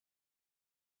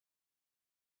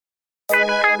It's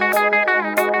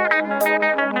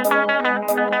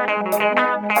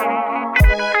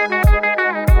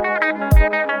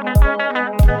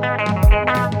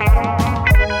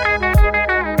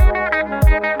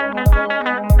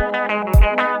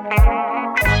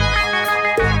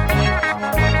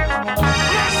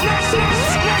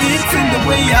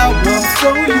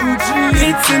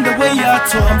in the way I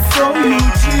talk, so you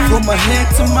G. From my head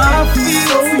to my feet,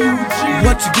 so you G.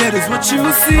 What you get is what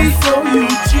you see, so you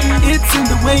G. It's in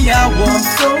the way I walk,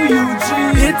 so you G.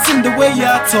 It's in the way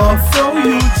I talk, so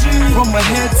you G. From my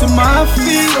head to my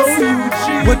feet, so you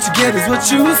G. What you get is what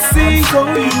you see, so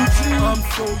you G. I'm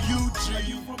so UG.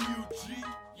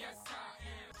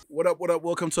 What up, what up?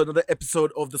 Welcome to another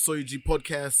episode of the So UG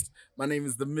podcast. My name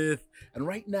is The Myth, and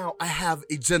right now I have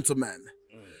a gentleman,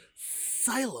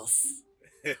 Silas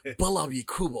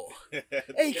BABALUKU,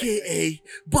 aka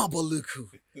BABALUKU.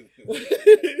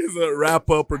 He's a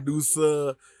rapper,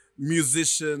 producer,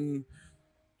 musician.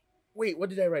 Wait, what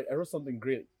did I write? I wrote something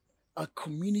great. A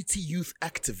community youth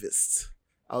activist.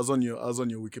 I was on your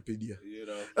Wikipedia. You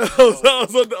know, I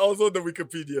was on the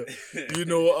Wikipedia. You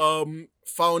know,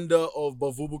 founder of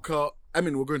BABALUKU. I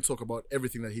mean, we're going to talk about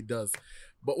everything that he does.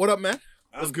 But what up, man?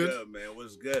 What's good, man?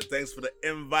 What's good? Thanks for the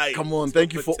invite. Come on,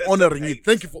 thank you for honoring it.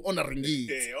 Thank you for honoring it.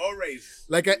 Yeah, always.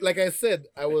 Like I said,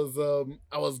 I was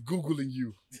Googling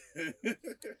you,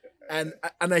 and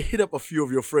I hit up a few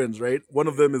of your friends. Right, one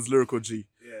of them is Lyrical G.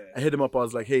 Yeah. I hit him up. I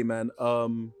was like, hey man,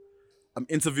 I'm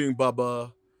interviewing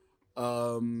Baba.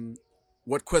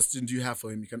 What question do you have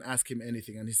for him? You can ask him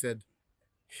anything. And he said,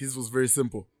 his was very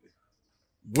simple.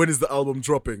 When is the album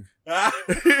dropping?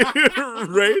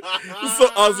 Right? So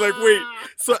I was like, wait.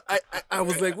 So I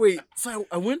was like, wait. So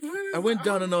I went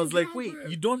down and I was like, wait,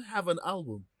 you don't have an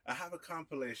album. I have a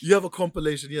compilation. You have a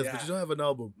compilation, yes, Yeah. but you don't have an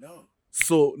album. No.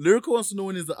 So Lyrical wants to know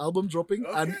when is the album dropping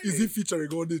and Okay. is he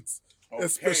featuring on it? Okay.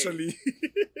 Especially.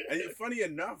 And funny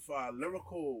enough,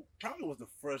 Lyrical probably was the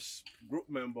first group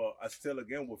member I still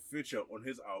again would feature on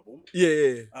his album.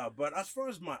 Yeah. But as far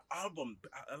as my album,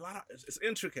 it's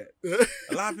intricate. Yeah.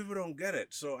 A lot of people don't get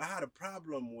it. So I had a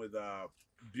problem with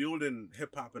building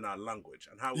hip hop in our language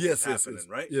and how it was happening,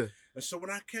 right? Yeah. And so when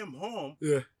I came home,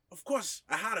 Yeah. of course,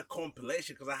 I had a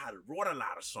compilation because I had wrote a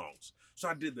lot of songs. So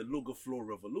I did the Luga Flow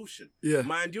Revolution. Yeah.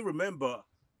 Mind you, remember,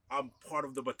 I'm part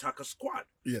of the Bataka squad.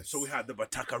 Yes. So we had the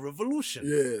Bataka Revolution.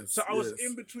 Yes. So I was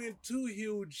in between two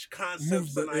huge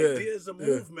concepts and ideas and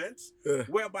movements,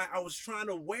 whereby I was trying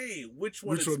to weigh which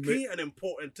one is key and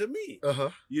important to me.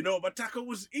 You know, Bataka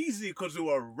was easy because there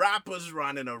were rappers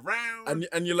running around.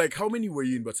 And you're like, how many were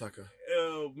you in Bataka?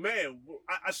 Man,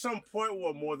 at some point we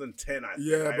were more than 10, I think.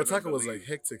 Yeah, Bataka was like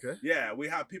hectic, eh? Yeah, we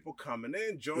had people coming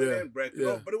in, joining, breaking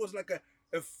up, but it was like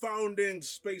a founding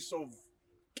space of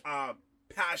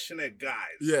passionate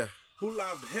guys who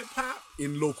loved hip-hop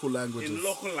in local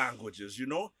languages, you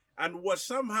know, and was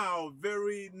somehow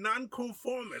very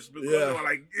non-conformist because they were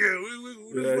like,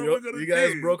 we're gonna you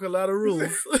guys broke a lot of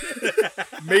rules.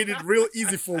 Made it real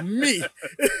easy for me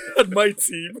and my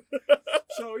team.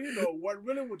 So, you know, what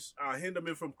really would hinder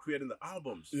me from creating the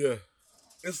albums,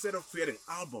 instead of creating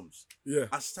albums,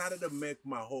 I started to make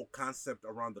my whole concept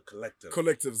around the collective.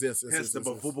 Collectives, yes. Hence the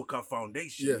BABALUKU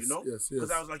Foundation, you know?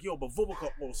 Because I was like, yo, BABALUKU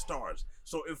all stars.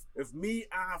 So if me,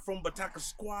 from Bataka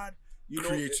Squad, you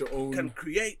know, can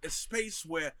create a space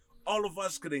where all of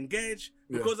us could engage,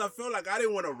 because I felt like I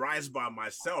didn't want to rise by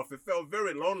myself. It felt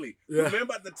very lonely.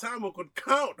 Remember at the time we could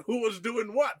count who was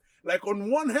doing what? Like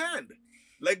on one hand.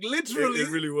 Like literally, it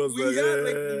really was we had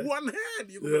like one hand.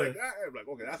 You could be like, I'm like,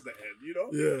 okay, that's the end, you know?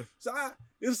 Yeah. So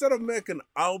instead of making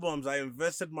albums, I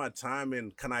invested my time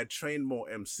in, can I train more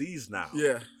MCs now?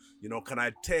 Yeah. You know, can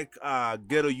I take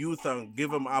ghetto youth and give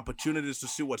them opportunities to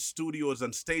see what studios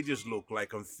and stages look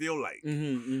like and feel like?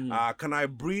 Can I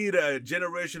breed a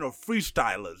generation of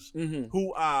freestylers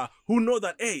who know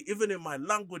that, hey, even in my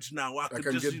language now, I can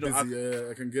just, get busy.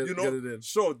 I can get it in.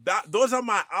 So those are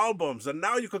my albums, and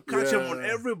now you can catch them on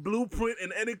every blueprint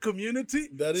in any community.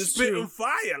 That is spitting true.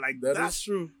 Fire, like that is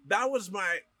true. That was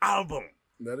my album.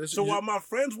 That is so while my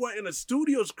friends were in the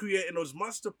studios creating those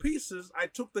masterpieces, I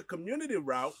took the community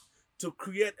route to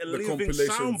create a living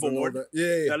soundboard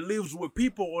that lives with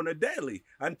people on a daily.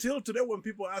 Until today, when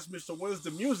people ask me, so where's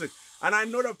the music? And I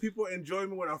know that people enjoy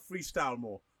me when I freestyle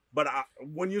more. But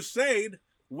when you said,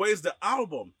 where's the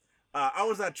album? I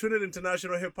was at Trinidad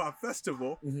International Hip Hop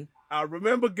Festival.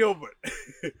 Remember Gilbert?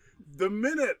 the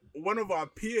minute one of our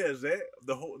peers,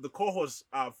 the co-host,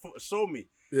 saw me,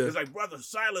 it's like, Brother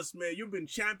Silas, man, you've been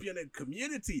championing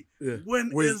community. Yeah.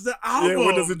 When is the album? Yeah,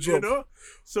 when does it drop? You know?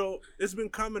 So it's been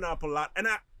coming up a lot. And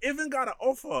I even got an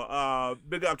offer,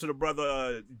 big up to the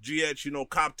brother GH,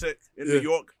 Coptic in New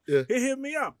York. Yeah. He hit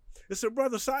me up. He said,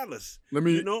 Brother Silas,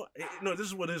 this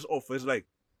is what his offer is like.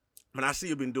 When I see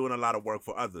you've been doing a lot of work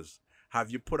for others,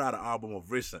 have you put out an album of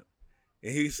recent?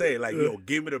 And he say, like,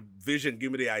 give me the vision,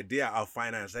 give me the idea, I'll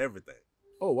finance everything.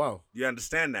 Oh, wow. You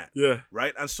understand that? Yeah.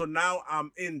 Right? And so now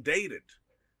I'm inundated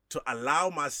to allow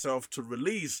myself to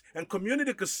release. And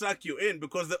community could suck you in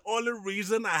because the only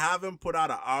reason I haven't put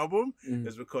out an album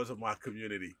is because of my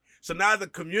community. So now the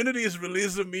community is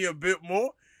releasing me a bit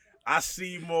more. I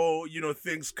see more,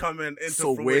 things coming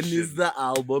into fruition. When is the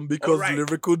album? Because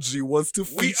Lyrical G wants to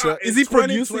feature. Is he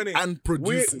producing and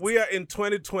producing? We are in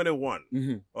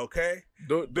 2021. Okay?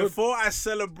 Before I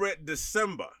celebrate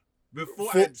December. And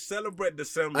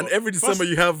every December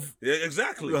you have... Yeah,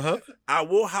 exactly. I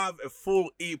will have a full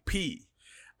EP.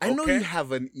 I know you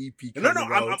have an EP. No,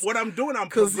 what I'm doing, I'm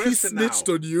progressing now. Because he snitched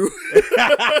on you.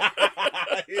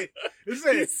 He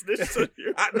snitched on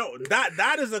you. No,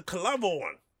 that is a collabo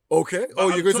one. Okay.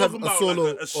 But you're going to have a solo.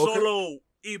 Like a solo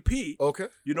EP. Okay.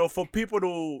 For people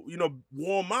to,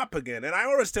 warm up again. And I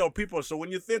always tell people, so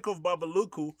when you think of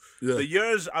Babaluku, the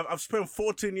years, I've spent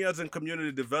 14 years in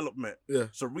community development. Yeah.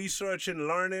 So researching,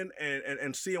 learning,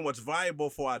 and seeing what's viable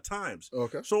for our times.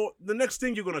 Okay. So the next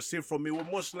thing you're going to see from me will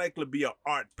most likely be an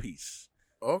art piece.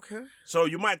 Okay. So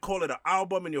you might call it an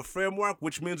album in your framework,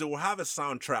 which means it will have a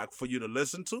soundtrack for you to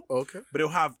listen to. Okay. But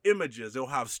it'll have images, it'll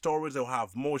have stories, it'll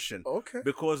have motion. Okay.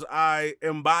 Because I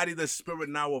embody the spirit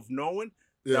now of knowing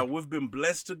that we've been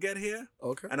blessed to get here.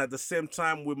 Okay. And at the same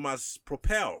time, we must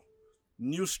propel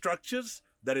new structures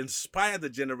that inspire the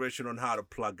generation on how to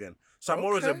plug in. So I'm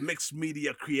always a mixed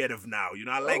media creative now.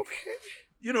 I like...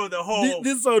 the whole...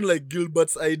 This sound like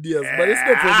Gilbert's ideas, but it's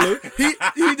no problem.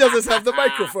 He doesn't have the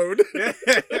microphone.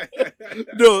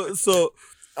 No, so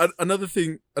another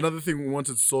thing we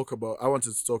wanted to talk about,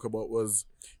 was,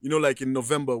 like in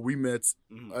November, we met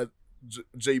at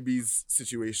JB's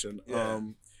situation. Yeah.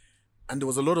 And there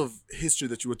was a lot of history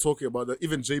that you were talking about that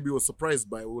even JB was surprised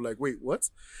by. We were like, wait, what?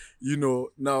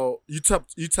 Now you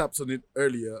tapped on it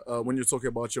earlier when you're talking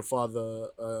about your father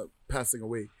passing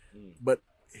away. But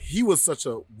he was such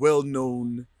a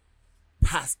well-known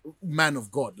man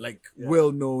of God,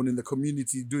 well-known in the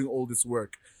community, doing all this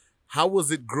work. How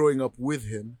was it growing up with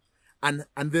him? And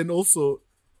then also,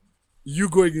 you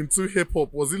going into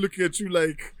hip-hop, was he looking at you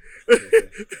like...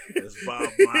 It's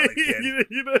Bob Marley.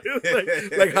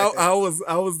 How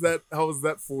was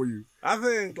that for you? I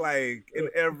think, in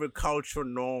every cultural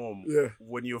norm,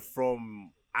 when you're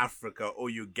from Africa or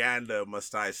Uganda,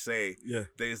 must I say,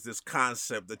 there's this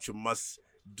concept that you must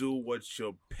do what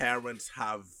your parents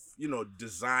have,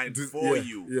 designed for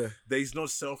you. Yeah. There's no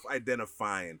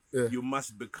self-identifying. Yeah. You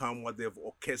must become what they've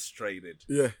orchestrated.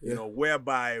 Yeah.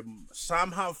 Whereby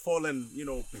some have fallen,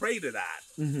 prey to that.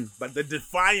 But the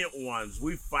defiant ones,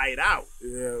 we fight out.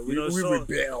 Yeah, we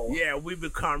rebel. Yeah, we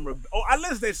become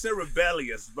unless they say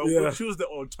rebellious, but we'll choose the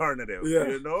alternative.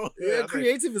 Yeah. Yeah,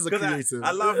 creative is a creative.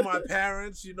 I love my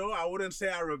parents, I wouldn't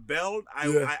say I rebelled.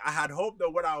 I had hoped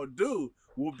that what I would do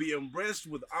will be embraced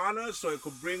with honor, so it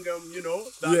could bring them,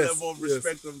 that level of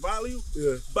respect and value.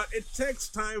 Yeah. But it takes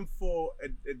time for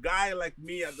a guy like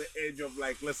me at the age of,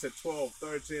 let's say 12,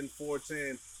 13,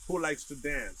 14, who likes to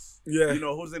dance. Yeah.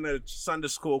 Who's in a Sunday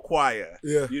school choir.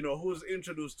 Yeah. Who's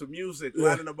introduced to music,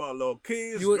 learning about little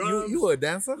keys, drums. You were a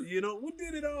dancer? We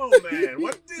did it all, man.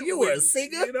 You were a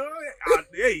singer? I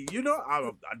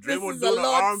dream of doing an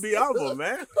R&B album,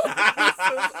 man. This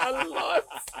is a lot.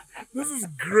 This is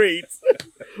great.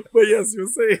 But yes, you're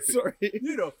saying, sorry.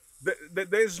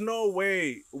 There's no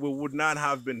way we would not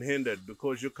have been hindered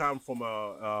because you come from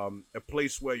a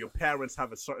place where your parents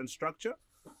have a certain structure.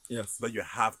 Yes. But you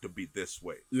have to be this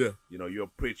way. Yeah. You're a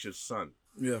preacher's son.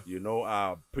 Yeah.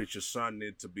 Preacher's son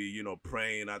need to be,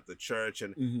 praying at the church.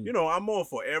 And, I'm all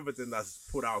for everything that's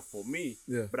put out for me.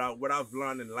 Yeah. But what I've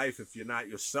learned in life, if you're not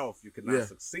yourself, you cannot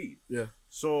succeed. Yeah.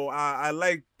 So I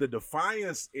like the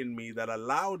defiance in me that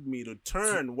allowed me to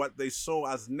turn what they saw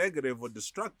as negative or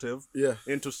destructive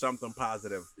into something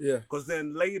positive. Yeah. Because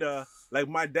then later,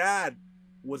 my dad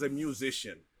was a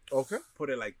musician. Okay. Put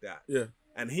it like that. Yeah.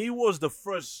 And he was the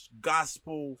first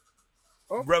gospel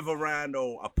reverend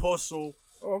or apostle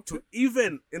to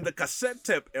even in the cassette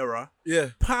tape era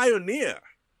pioneer.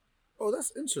 Oh,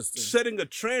 that's interesting. Setting a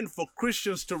trend for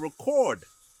Christians to record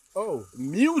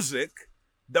music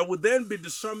that would then be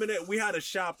disseminated. We had a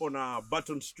shop on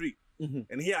Button Street,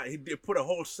 and he put a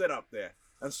whole setup there.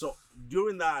 And so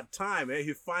during that time,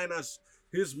 he financed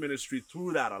his ministry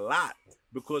through that a lot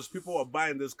because people were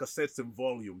buying these cassettes in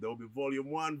volume. There will be volume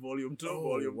 1, volume 2,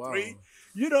 volume 3.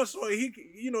 You know, so he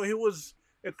was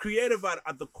a creative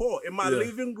at the core. In my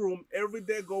living room, every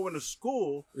day going to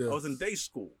school, I was in day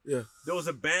school. Yeah. There was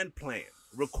a band playing,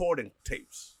 recording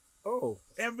tapes. Oh.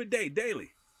 Every day,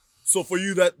 daily. So for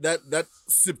you, that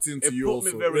sipped into you also.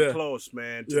 It put me very close,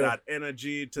 man, to that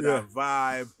energy, to that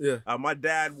vibe. Yeah. My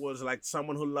dad was like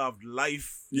someone who loved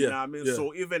life. You know what I mean? Yeah.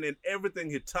 So even in everything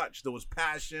he touched, there was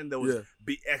passion. There was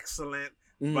be excellent.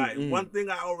 But one thing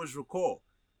I always recall,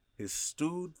 he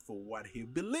stood for what he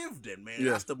believed in, man.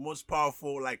 That's the most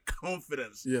powerful, like,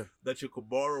 confidence that you could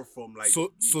borrow from, like.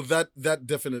 So that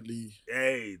definitely.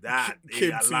 Hey, that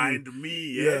aligned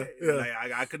me. Yeah.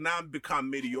 Like I could not become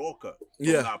mediocre from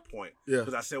that point. Yeah.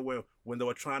 Because I said, when they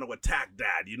were trying to attack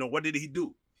Dad, you know, what did he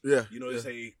do? Yeah. You know, he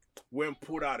said he went and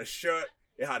put out a shirt.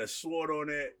 It had a sword on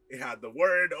it. It had the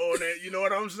word on it. You know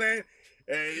what I'm saying?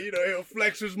 And you know, he'll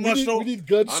flex his muscle. We need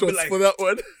gunshots for that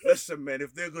one. Listen, man,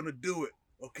 if they're gonna do it.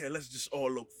 Okay, let's just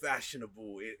all look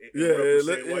fashionable.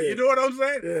 You know what I'm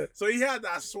saying? Yeah. So he had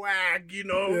that swag, you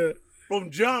know, from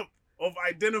jump of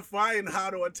identifying how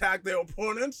to attack their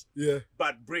opponents,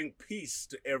 but bring peace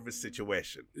to every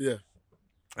situation. Yeah.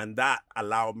 And that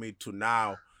allowed me to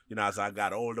now, you know, as I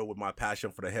got older with my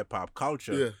passion for the hip-hop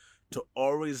culture, to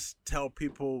always tell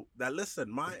people that,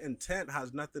 listen, my intent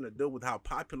has nothing to do with how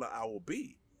popular I will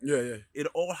be. Yeah. It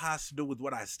all has to do with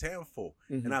what I stand for.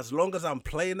 Mm-hmm. And as long as I'm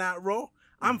playing that role,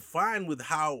 I'm fine with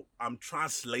how I'm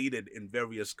translated in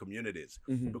various communities.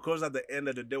 Mm-hmm. Because at the end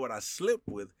of the day, what I slip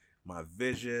with, my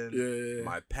vision,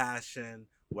 my passion,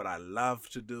 what I love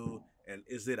to do, and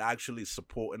is it actually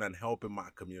supporting and helping my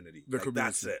community?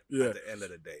 That's it at the end of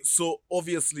the day. So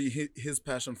obviously his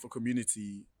passion for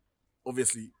community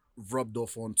obviously rubbed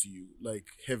off onto you, like,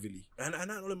 heavily. And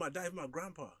not only my dad, even my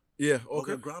grandpa. Yeah,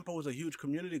 okay. Grandpa was a huge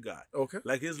community guy. Okay.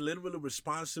 Like, he's literally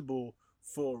responsible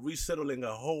for resettling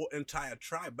a whole entire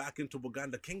tribe back into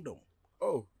Buganda Kingdom.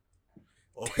 Oh.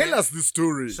 Okay. Tell us the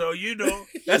story. So, you know.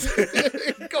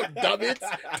 God damn it.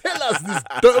 Tell us this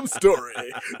dumb story.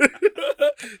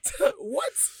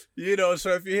 What? You know,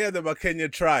 so if you hear the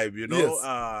Bakenya tribe, you know,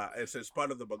 it's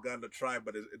part of the Buganda tribe,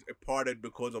 but it parted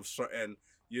because of certain,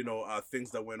 you know,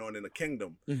 things that went on in the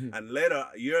kingdom. Mm-hmm. And later,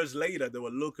 years later, they were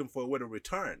looking for a way to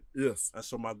return. Yes. And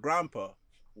so my grandpa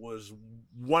was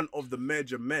one of the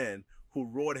major men who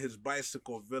rode his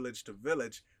bicycle village to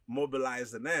village,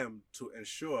 mobilizing them to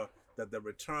ensure that the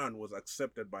return was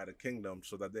accepted by the kingdom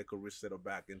so that they could resettle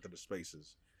back into the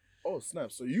spaces. Oh,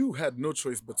 snap. So you had no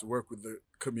choice but to work with the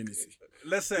community.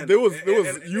 Listen.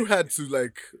 You had to,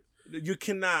 like... You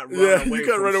cannot run away you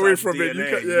can't run away from it. You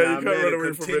can't run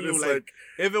away from it. It's like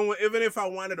even if I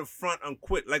wanted to front and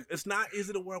quit, like, it's not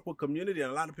easy to work with community,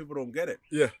 and a lot of people don't get it.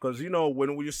 Yeah. Because, you know, when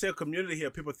you say community here,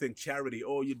 people think charity.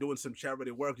 Oh, you're doing some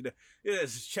charity work.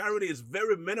 Yes, charity is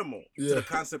very minimal to the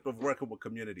concept of working with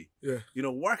community. Yeah. You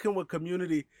know, working with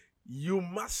community, you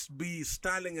must be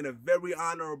standing in a very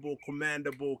honorable,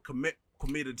 commendable,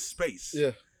 committed space.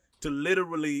 Yeah. To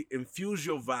literally infuse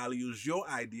your values, your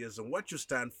ideas, and what you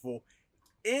stand for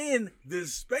in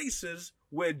these spaces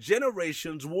where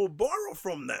generations will borrow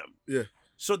from them. Yeah.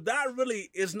 So that really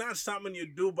is not something you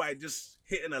do by just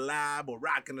hitting a lab or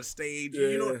rocking a stage. Yeah,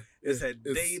 you know, it's a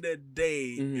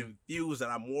day-to-day infuse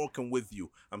that I'm walking with you.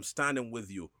 I'm standing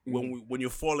with you. When you're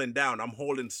falling down, I'm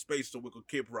holding space so we could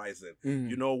keep rising.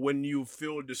 You know, when you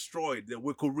feel destroyed, that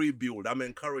we could rebuild. I'm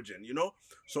encouraging, you know?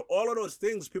 So all of those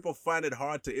things, people find it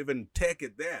hard to even take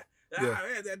it there.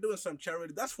 Hey, they're doing some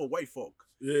charity. That's for white folk.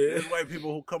 Yeah. There's white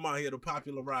people who come out here to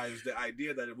popularize the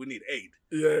idea that we need aid.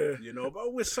 Yeah. You know,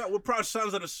 but we're proud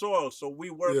sons of the soil, so we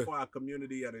work for our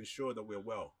community and ensure that we're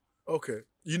well. Okay.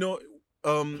 You know,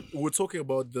 we're talking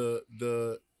about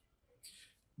the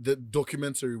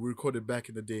documentary we recorded back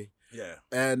in the day. Yeah.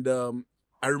 And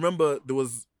I remember there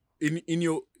was in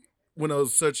your when I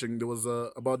was searching, there was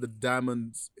about the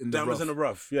diamonds in the rough. Diamonds in the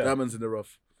rough. Yeah. Diamonds in the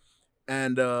rough.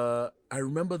 And I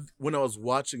remember when I was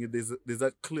watching it, there's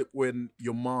that clip when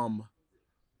your mom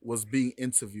was being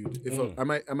interviewed. If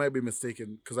I might be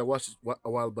mistaken, because I watched it a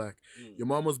while back. Your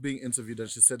mom was being interviewed, and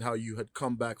she said how you had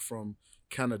come back from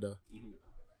Canada,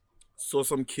 saw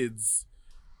some kids,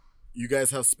 you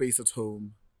guys have space at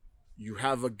home, you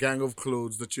have a gang of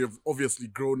clothes that you've obviously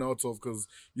grown out of because,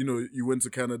 you know, you went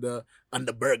to Canada and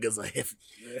the burgers are hefty.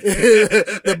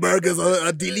 The burgers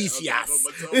are delicious.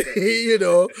 You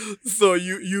know, so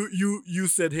you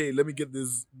said, hey, let me get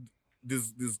these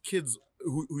kids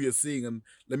who you're seeing and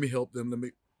let me help them.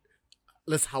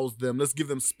 Let's house them. Let's give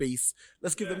them space.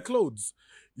 Let's give them clothes.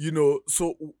 You know,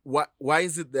 so why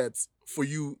is it that for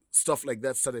you stuff like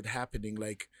that started happening?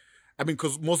 Like, I mean,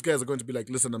 because most guys are going to be like,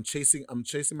 listen, I'm chasing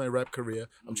my rap career.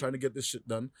 I'm trying to get this shit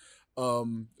done.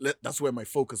 That's where my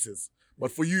focus is.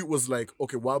 But for you, it was like,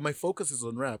 okay, while my focus is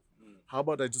on rap, how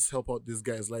about I just help out these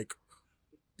guys? Like,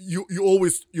 you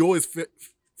always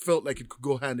felt like it could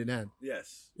go hand in hand.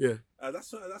 Yes. Yeah.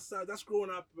 That's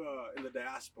growing up in the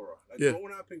diaspora. Like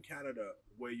growing up in Canada,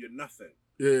 where you're nothing.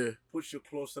 Yeah. Puts you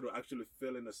closer to actually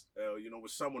feeling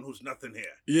with someone who's nothing here.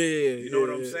 Yeah. You know what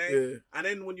I'm saying? Yeah. And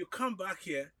then when you come back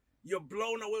here, you're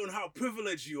blown away on how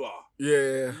privileged you are.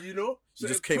 Yeah. You know? So you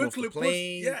just came off the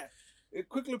plane. It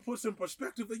quickly puts in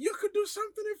perspective that you could do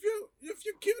something if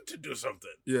you care to do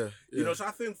something. Yeah. You know, so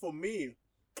I think for me,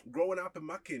 growing up in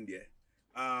Makindye,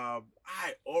 I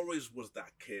always was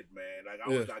that kid, man. Like I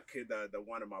was that kid that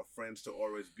wanted my friends to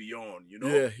always be on, you know?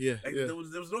 There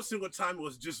was no single time it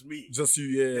was just me. Just you,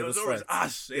 yeah. There was always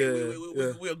us. Hey,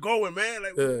 we're going, man.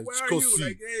 Like, where are you?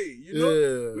 Like, hey, you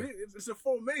know, it's a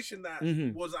formation that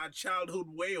was our childhood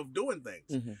way of doing things.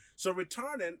 So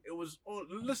returning, it was,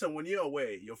 listen, when you're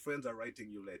away, your friends are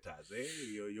writing you letters. Hey,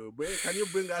 can you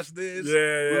bring us this?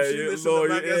 That's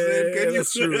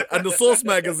true. And the Source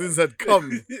magazines had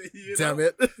come. Damn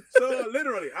it. So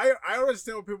literally, I always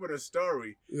tell people the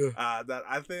story that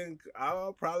I think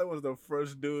I probably was the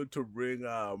first dude to bring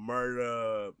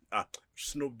murder.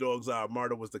 Snoop Dogg's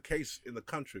Murder Was the Case in the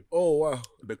country. Oh wow!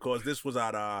 Because this was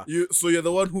at So you're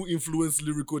the one who influenced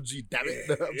Lyrical G. Damn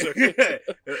it!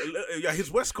 Yeah,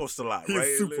 he's West Coast a lot, right?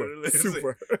 He's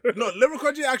super. No,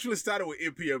 Lyrical G actually started with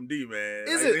EPMD, man.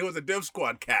 Is it? He was a Dev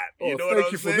Squad cat. Oh, you know what I'm saying?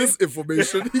 Thank you for this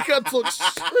information. He can't talk.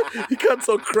 He can't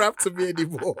talk crap to me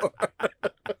anymore.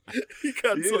 He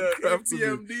can't talk crap to me.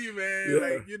 EPMD, man.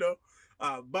 Like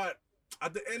but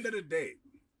at the end of the day,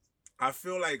 I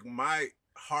feel like my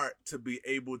heart to be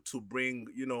able to bring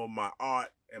my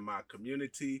art and my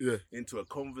community into a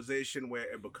conversation where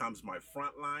it becomes my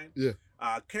front line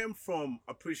came from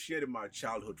appreciating my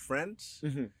childhood friends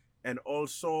and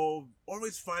also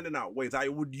always finding out ways. I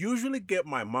would usually get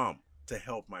my mom to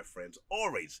help my friends,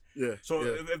 always.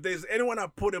 If there's anyone I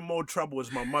put in more trouble,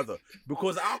 it's my mother,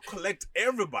 because I'll collect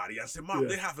everybody. I say, Mom,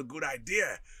 they have a good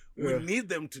idea. We need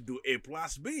them to do A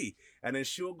plus B. And then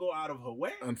she'll go out of her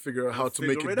way and figure out how to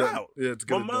make it out.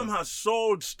 My mom has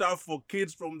sold stuff for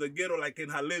kids from the ghetto, like in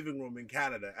her living room in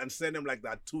Canada, and send them like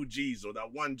that 2 Gs or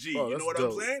that 1 G. You know what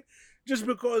I'm saying? Just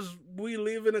because we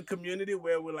live in a community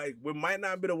where we might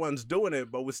not be the ones doing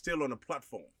it, but we're still on a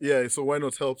platform. Yeah, so why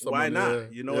not help someone? Why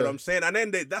not? You know what I'm saying? And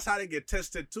then that's how they get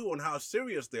tested too, on how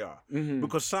serious they are.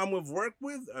 Because some we've worked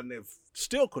with and they've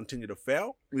still continue to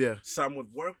fail. Yeah. Some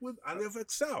we've worked with and they've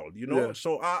excelled,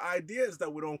 So our idea is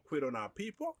that we don't quit on our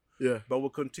people. Yeah. But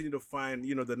we'll continue to find,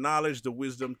 the knowledge, the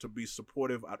wisdom to be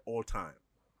supportive at all times.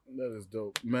 That is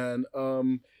dope. Man, I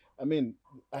mean,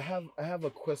 I have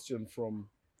a question from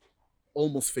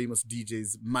almost famous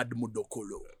DJs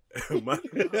Madmudokolo.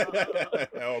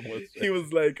 He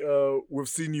was like, we've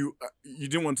seen you you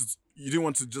didn't want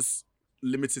to just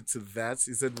limit it to that.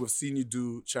 He said, we've seen you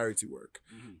do charity work,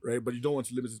 right? But you don't want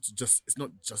to limit it to it's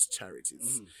not just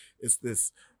charities. It's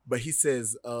this. But he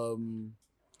says,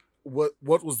 what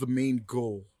was the main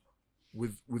goal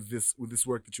with this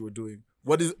work that you were doing?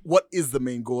 What is the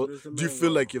main goal? Do you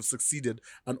feel like you've succeeded?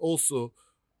 And also,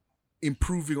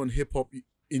 improving on hip hop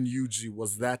in UG,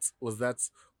 was that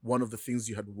one of the things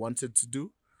you had wanted to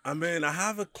do? I mean, I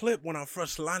have a clip when I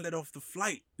first landed off the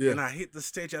flight and I hit the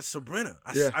stage at Sabrina.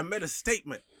 I made a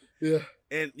statement. Yeah.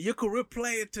 And you could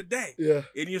replay it today. Yeah.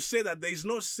 And you say that there's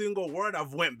no single word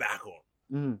I've went back on.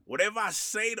 Whatever I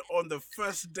said on the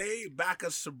first day back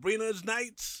at Sabrina's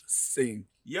nights. Sing.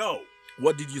 Yo.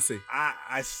 What did you say?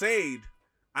 I said,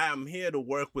 I am here to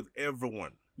work with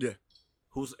everyone. Yeah.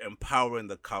 Who's empowering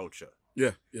the culture.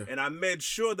 Yeah, yeah. And I made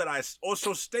sure that I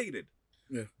also stated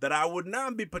that I would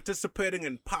not be participating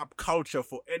in pop culture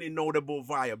for any notable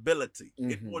viability.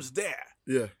 It was there.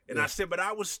 Yeah. And I said, but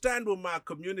I will stand with my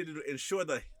community to ensure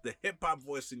that the hip-hop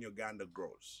voice in Uganda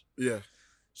grows. Yeah.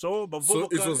 So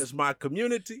Bavubuka is my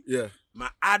community,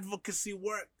 my advocacy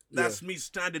work. That's me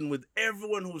standing with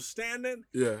everyone who's standing.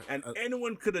 Yeah. And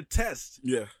anyone could attest.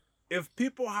 Yeah. If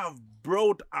people have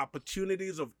brought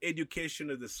opportunities of education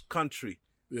to this country,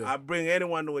 I bring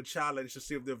anyone to a challenge to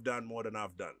see if they've done more than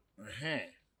I've done.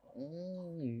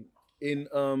 In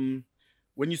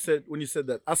when you said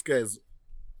that, us guys,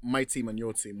 my team and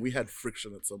your team, we had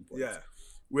friction at some point. Yeah,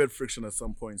 we had friction at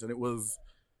some points, and it was.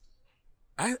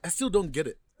 I still don't get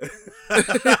it. No,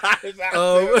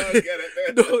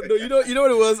 you know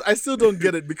what it was. I still don't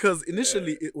get it because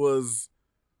initially it was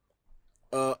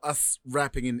us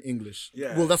rapping in English.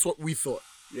 Yeah. Well, that's what we thought.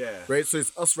 Yeah. Right. So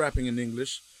it's us rapping in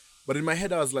English. But in my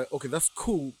head, I was like, okay, that's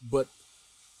cool, but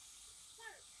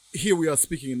here we are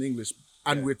speaking in English,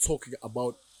 and we're talking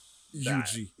about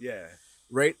UG. Yeah.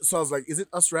 Right? So I was like, is it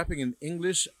us rapping in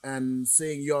English and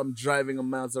saying, yo, I'm driving a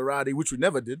Maserati, which we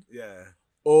never did? Yeah.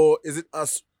 Or is it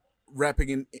us rapping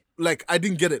in, like, I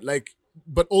didn't get it. Like,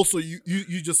 but also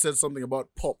you just said something about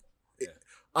pop. Yeah.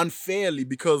 Unfairly,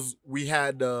 because we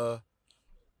had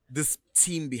this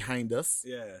team behind us.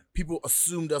 Yeah. People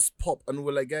assumed us pop, and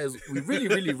we're like, guys, we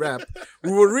really rap.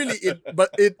 We were really but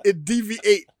it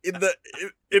deviate in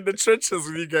the trenches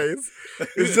with you guys.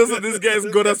 It's just that these guys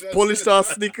got us polished our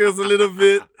sneakers a little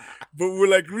bit, but we're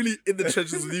like really in the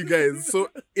trenches with you guys. So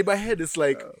in my head, it's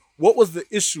like, what was the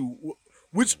issue?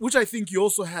 Which I think you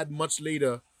also had much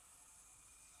later.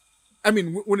 I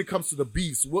mean, when it comes to the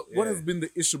beats, what has been the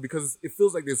issue? Because it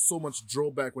feels like there's so much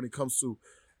drawback when it comes to,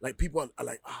 like, people are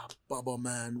like, Baba,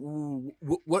 man. Ooh,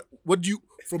 what do you,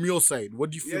 from your side,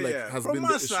 what do you feel like has been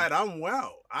the issue? From my side, I'm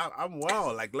well. I'm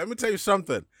well. Like, let me tell you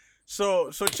something. So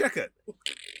check it.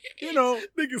 You know,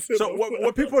 so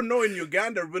what people know in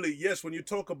Uganda, really, yes, when you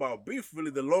talk about beef, really,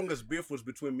 the longest beef was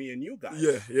between me and you guys.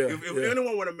 Yeah. If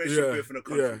anyone want to mention beef in the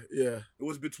country, it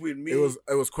was between me.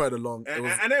 It was quite a long.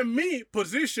 And then me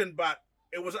positioned, but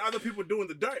it was other people doing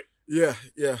the dirt. Yeah.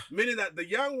 Meaning that the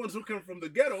young ones who came from the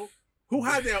ghetto, who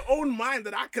had their own mind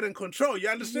that I couldn't control. You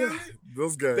understand me?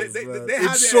 Those guys, they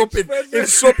had in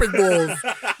shopping malls.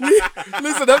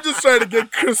 Listen, I'm just trying to get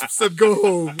crisps and go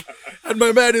home. And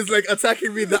my man is like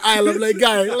attacking me in the aisle. I'm like,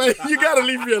 guy, like, you gotta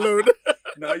leave me alone.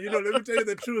 Now, let me tell you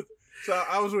the truth. So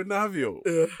I was with Navio,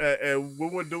 and we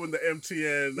were doing the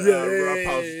MTN rap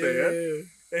house there.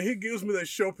 And he gives me the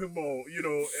shopping mall,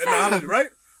 and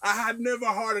I had never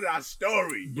heard of that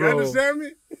story. You understand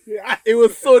me? It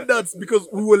was so nuts because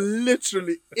we were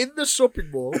literally in the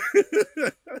shopping mall,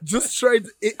 just trying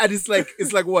to, and it's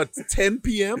like what, 10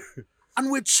 p.m.? And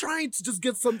we're trying to just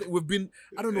get something. We've been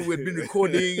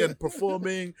recording and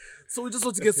performing. So we just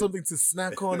want to get something to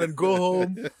snack on and go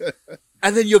home.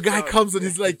 And then your guy comes and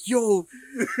he's like, yo,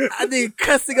 and they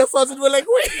cussing us out, and we're like,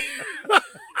 wait.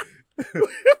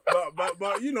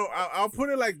 but I'll put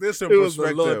it like this in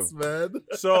perspective. Was a lot, man.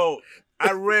 So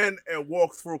I ran a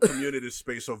walkthrough community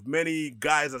space of many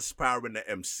guys aspiring to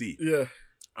MC. Yeah.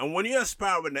 And when you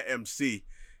aspire in the MC,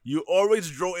 you always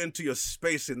draw into your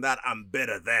space in that I'm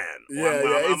better than.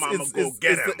 I'm gonna go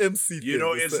get him. It's the MC thing.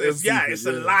 It's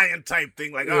a lion type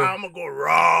thing. Like, I'm gonna go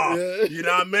raw. Yeah. You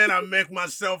know what I mean? I make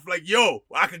myself like, yo,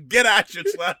 I could get at you,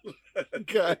 son.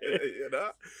 Okay.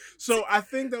 So I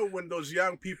think that when those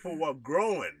young people were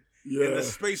growing in the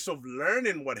space of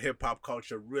learning what hip hop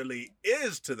culture really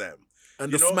is to them.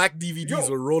 And the Smack DVDs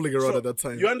were rolling around at that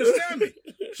time. You understand me?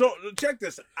 So check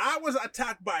this. I was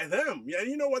attacked by them. Yeah,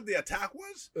 you know what the attack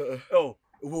was?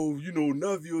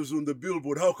 Navio's on the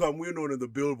Billboard. How come we're not on the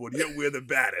Billboard? Yet we're the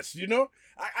baddest. You know?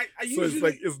 I usually, so it's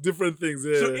like, it's different things.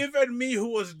 Yeah. So even me who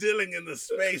was dealing in the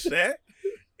space, it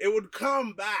would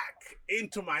come back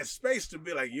into my space to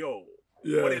be like, yo,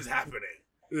 what is happening?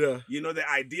 Yeah. The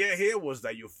idea here was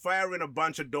that you're firing a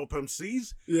bunch of dope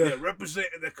MCs. Yeah. They're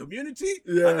representing the community.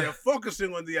 Yeah. And they're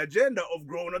focusing on the agenda of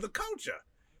growing of the culture.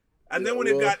 And then when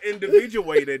it got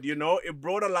individuated, it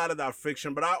brought a lot of that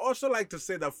friction. But I also like to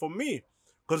say that for me,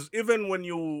 because even when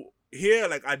you hear,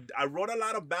 like, I wrote a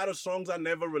lot of battle songs I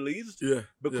never released. Yeah.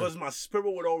 Because my spirit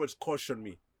would always caution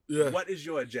me. Yeah. What is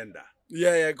your agenda?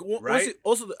 Yeah. Right?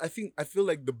 Also, I feel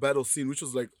like the battle scene, which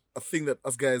was like a thing that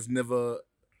us guys never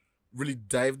really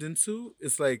dived into.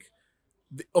 It's like,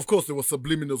 of course, there was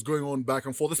subliminals going on back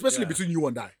and forth, especially between you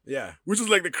and I. Yeah. Which is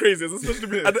like the craziest,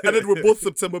 especially and then we're both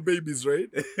September babies, right?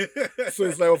 So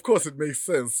it's like, of course, it makes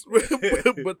sense.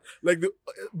 But like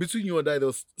between you and I, there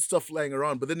was stuff flying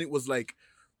around. But then it was like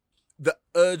the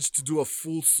urge to do a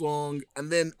full song, and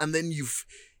then you've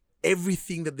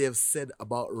everything that they have said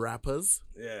about rappers.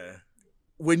 Yeah.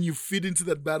 When you fit into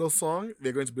that battle song,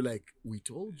 they're going to be like, we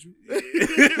told you.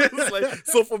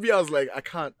 So for me, I was like,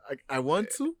 I want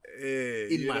to.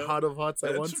 In my heart of hearts,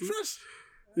 I want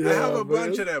to. I have a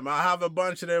bunch of them. I have a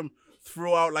bunch of them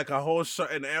throughout like a whole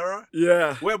certain era.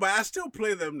 Yeah. Whereby I still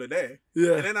play them today.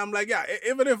 Yeah. And then I'm like,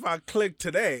 even if I click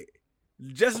today,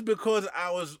 just because I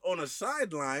was on a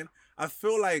sideline, I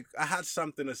feel like I had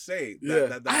something to say. I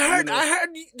heard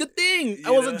the thing. I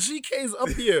was at GK's up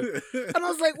here. And I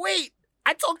was like, wait.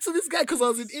 I talked to this guy because I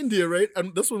was in India, right?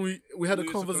 And that's when we had a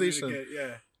conversation.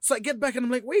 Yeah. So I get back and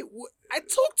I'm like, wait, I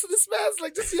talked to this man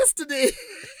like just yesterday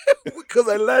because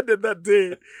I landed that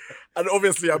day. And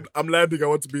obviously, I'm landing. I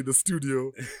want to be in the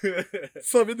studio.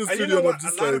 So I'm in the studio. You know and I'm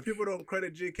just a lot of people don't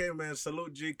credit GK, man.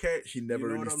 Salute GK. He never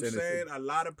released anything. Saying? A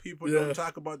lot of people don't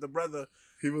talk about the brother.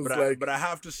 He was but I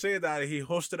have to say that he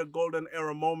hosted a golden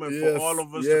era moment for all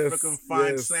of us to freaking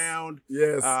find sound,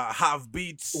 have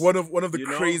beats. One of the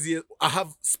craziest. I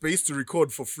have space to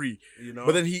record for free.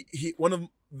 But then he one of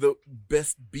the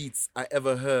best beats I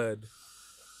ever heard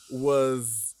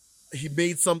was he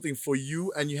made something for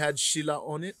you and you had Sheila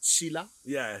on it. Sheila?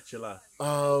 Yeah, Sheila.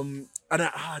 And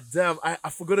I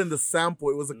forgotten the sample.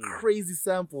 It was a crazy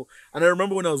sample. And I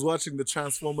remember when I was watching the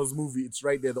Transformers movie, it's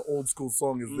right there. The old school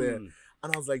song is there.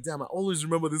 And I was like, damn, I always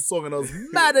remember this song. And I was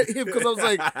mad at him because I was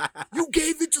like, you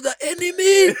gave it to the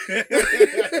enemy?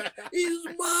 He's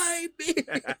my baby.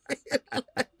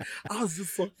 I was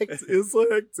just so hectic. It was so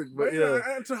hectic. But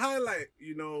and to highlight,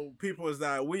 people is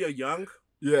that we are young.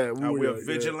 Yeah, we are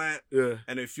vigilant. Yeah.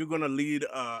 And if you're going to lead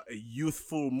a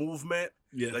youthful movement,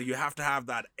 like you have to have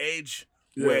that edge.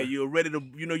 Where you're ready to,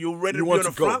 you're ready to be on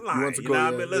the front line.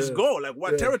 Let's go. Like,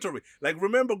 what territory? Like,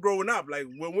 remember growing up, like,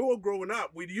 when we were growing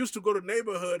up, we used to go to the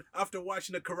neighborhood after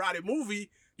watching a karate movie.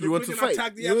 You want to fight.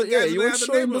 Attack the other guys you want to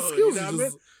show him the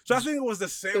skills. So I think it was the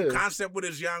same concept with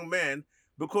this young man.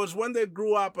 Because when they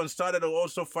grew up and started to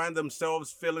also find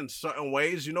themselves feeling certain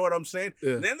ways, you know what I'm saying?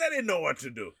 Then they didn't know what to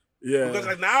do. Yeah. Because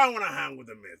like now I want to hang with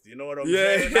the myth. You know what I'm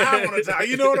saying? Now I want to talk.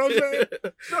 You know what I'm saying?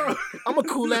 So, I'm a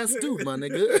cool ass dude, my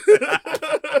nigga.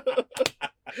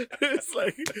 It's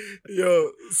like,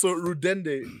 so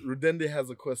Rudende has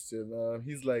a question.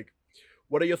 He's like,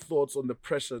 what are your thoughts on the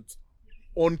pressure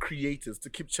on creators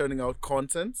to keep churning out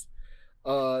content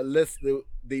lest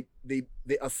they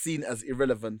are seen as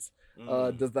irrelevant?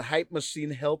 Does the hype machine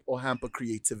help or hamper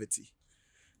creativity?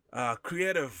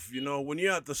 Creative, when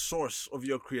you're at the source of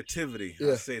your creativity,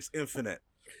 I say it's infinite,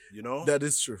 That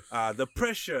is true. The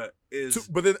pressure is...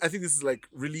 But then I think this is like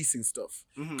releasing stuff.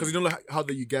 Because you don't know how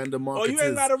the Uganda market is. You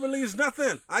ain't got to release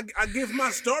nothing. I give my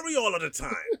story all of the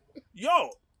time.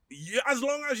 As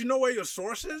long as you know where your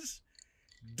source is,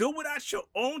 do it at your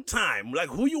own time. Like,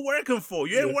 who you working for?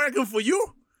 You ain't working for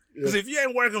you. Because if you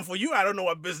ain't working for you, I don't know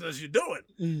what business you're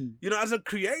doing. As a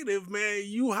creative, man,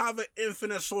 you have an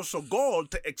infinite source of gold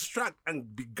to extract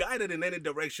and be guided in any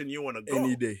direction you want to go.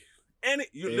 Any day.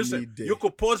 Listen, you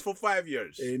could pause for 5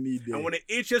 years. Any day. And when it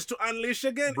itches to unleash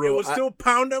again, it will still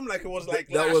pound them like it was last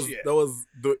year. That was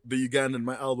the Ugandan,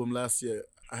 my album last year.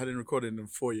 I hadn't recorded in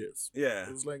 4 years. Yeah.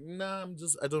 It was like,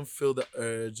 I don't feel the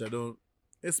urge.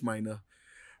 It's minor.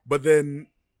 But then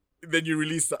you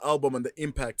release the album and the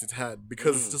impact it had,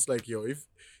 because it's just like,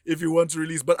 if you want to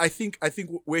release, but I think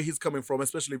where he's coming from,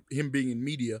 especially him being in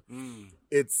media,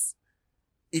 it's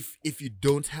if you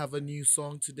don't have a new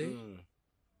song today,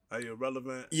 are you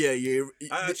relevant? Yeah.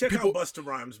 Check out Busta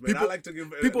Rhymes, man. I like to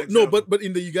give people. No, but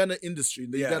in the Uganda industry,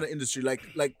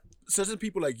 like certain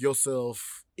people like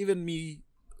yourself, even me,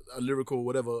 a lyrical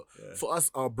whatever. For us,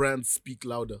 our brands speak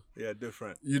louder. Yeah,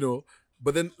 different.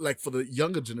 But then, like, for the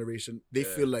younger generation, they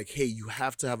feel like, hey, you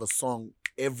have to have a song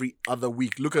every other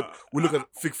week. We look at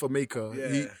Fig for Maker. Yeah.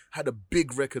 He had a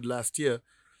big record last year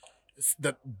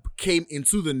that came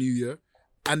into the new year.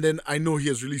 And then I know he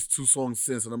has released 2 songs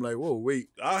since. And I'm like, whoa, wait.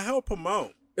 I'll help him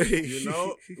out.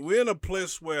 We're in a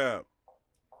place where,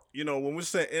 when we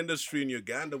say industry in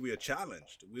Uganda, we are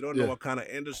challenged. We don't know what kind of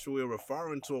industry we're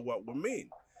referring to or what we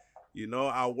mean.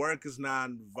 Our work is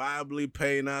not viably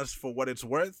paying us for what it's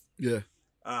worth. Yeah.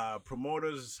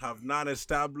 Promoters have not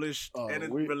established any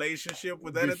relationship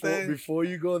with anything. Before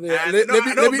you go there, let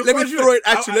me throw it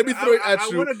at you. Let me throw it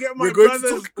at you. We're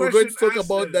going to talk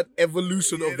about that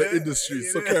evolution of the industry.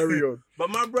 So carry on. But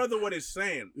my brother, what he's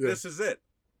saying, this is it.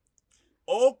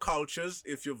 All cultures,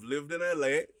 if you've lived in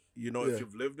LA, if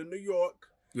you've lived in New York,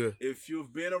 if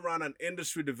you've been around an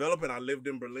industry development, I lived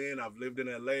in Berlin, I've lived in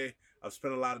LA, I've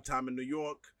spent a lot of time in New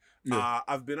York.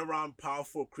 I've been around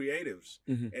powerful creatives.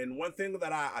 And one thing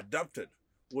that I adopted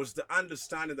was the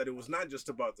understanding that it was not just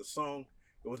about the song,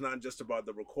 it was not just about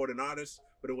the recording artist,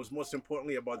 but it was most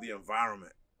importantly about the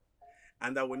environment.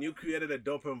 And that when you created a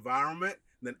dope environment,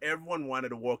 then everyone wanted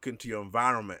to walk into your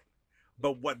environment.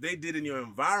 But what they did in your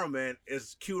environment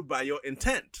is cued by your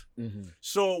intent.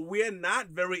 So we're not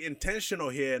very intentional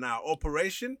here in our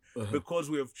operation because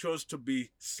we have chose to be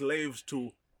slaves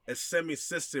to a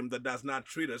semi-system that does not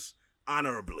treat us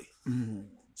honorably.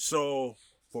 So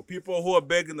for people who are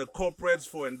begging the corporates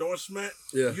for endorsement,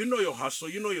 you know your hustle,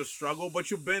 you know your struggle, but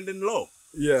you're bending low.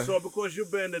 So because you're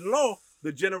bending low,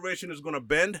 the generation is going to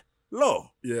bend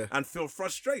low and feel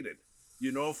frustrated.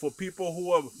 For people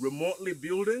who are remotely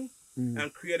building,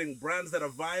 and creating brands that are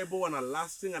viable and are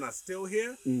lasting and are still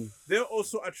here, they're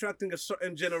also attracting a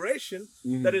certain generation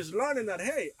that is learning that,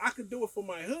 hey, I could do it for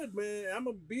my hood, man. I'm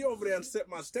going to be over there and set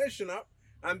my station up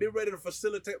and be ready to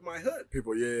facilitate my hood.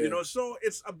 People, yeah. You know, so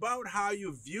it's about how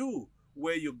you view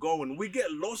where you're going. We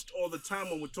get lost all the time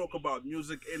when we talk about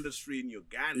music industry in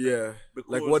Uganda. Yeah.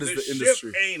 Because like, what is the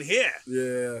industry? Ship ain't here.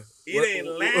 Yeah. It ain't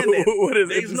landing. What is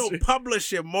There's industry? no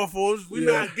publisher, muffles.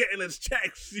 We're not getting his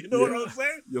checks. You know what I'm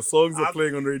saying? Your songs are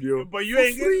playing on radio. But you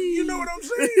ain't getting, you know what I'm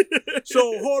saying?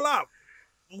 So, hold up.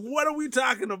 What are we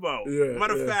talking about? Yeah,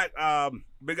 Matter of fact,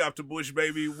 big up to Bush,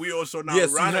 baby. We also now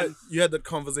running. You had that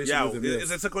conversation with him.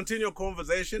 Yes. It's a continual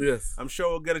conversation. Yes. I'm sure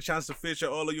we'll get a chance to feature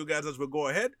all of you guys as we go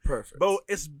ahead. Perfect. But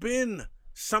it's been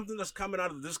something that's coming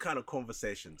out of this kind of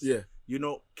conversations. Yeah. You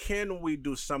know, can we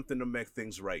do something to make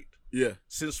things right? Yeah.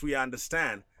 Since we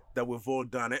understand that we've all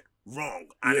done it wrong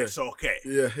and it's okay.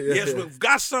 Yeah. Yes, we've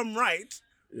got some right,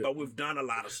 but we've done a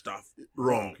lot of stuff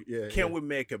wrong. Yeah. Can we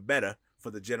make it better for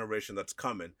the generation that's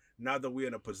coming now that we're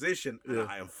in a position and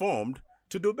are informed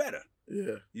to do better?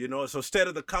 Yeah. You know, so State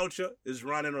of the Culture is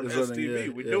running on STV.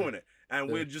 We're doing it. And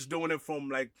we're just doing it from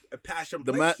like a passion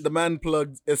place. The man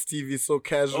plugged STV so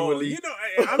casually. Oh, you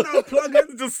know, I'm not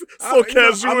plugging. Just so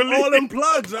casually. I'm all in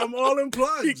plugs.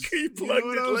 He plugged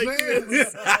it like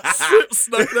this.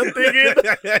 Snuck that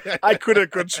thing in. I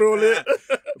couldn't control it.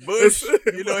 Bush,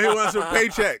 you know, he wants a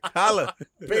paycheck. Holla.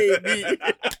 Baby.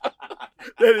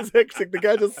 That is hectic. The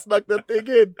guy just snuck that thing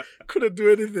in. Couldn't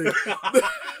do anything.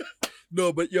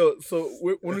 No, but yo, so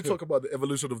when we talk about the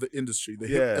evolution of the industry,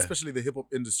 especially the hip hop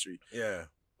industry,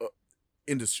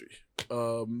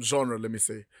 genre, let me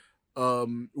say,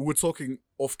 we're talking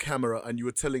off camera, and you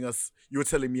were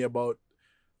telling me about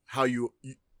how you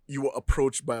were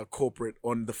approached by a corporate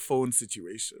on the phone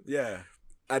situation. Yeah,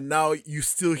 and now you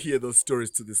still hear those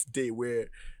stories to this day where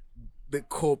the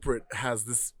corporate has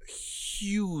this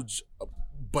huge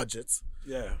budget.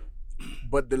 Yeah.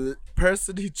 But the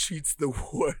person he treats the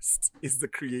worst is the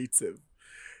creative.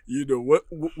 You know,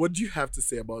 what do you have to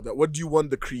say about that? What do you want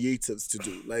the creatives to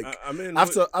do? Like, I mean,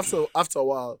 after a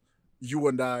while, you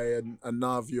and I and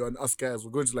Navio and us guys, we're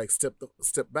going to like step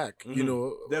back. You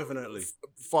know, definitely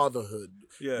fatherhood,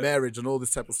 marriage, and all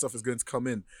this type of stuff is going to come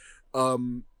in.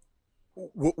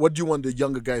 What do you want the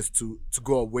younger guys to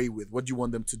go away with? What do you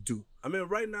want them to do? I mean,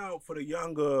 right now for the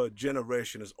younger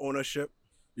generation is ownership.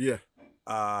 Yeah.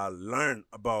 Learn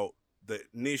about the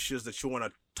niches that you want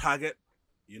to target.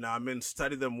 You know what I mean?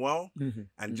 Study them well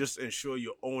and just ensure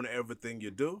you own everything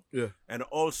you do. Yeah. And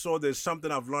also there's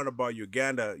something I've learned about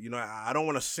Uganda. You know, I don't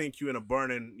want to sink you in a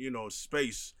burning, you know,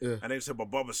 space. Yeah. And they say,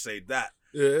 but Bubba said that.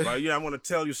 Yeah. But yeah, I want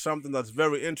to tell you something that's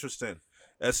very interesting.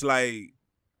 It's like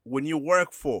when you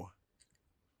work for,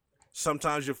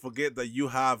 sometimes you forget that you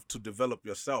have to develop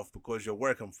yourself because you're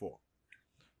working for.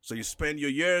 So you spend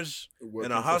your years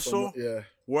in a hustle,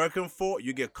 working for,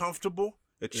 you get comfortable.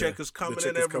 The check is coming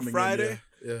in every Friday.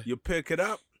 You pick it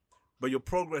up, but your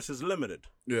progress is limited.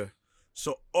 Yeah.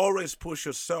 So always push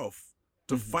yourself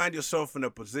to find yourself in a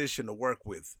position to work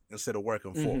with instead of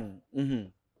working for.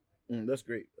 That's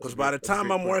great. Because by the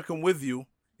time I'm working with you,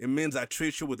 it means I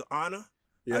treat you with honor.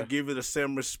 I give you the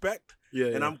same respect.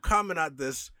 And I'm coming at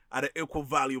this at an equal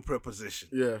value proposition.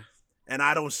 Yeah. And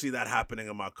I don't see that happening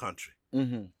in my country.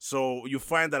 So you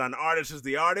find that an artist is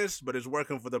the artist, but is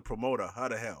working for the promoter. How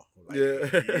the hell?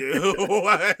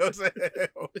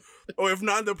 Or if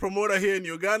not, the promoter here in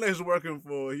Uganda is working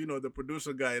for, you know, the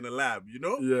producer guy in the lab, you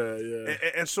know?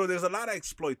 And so there's a lot of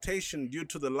exploitation due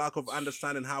to the lack of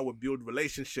understanding how we build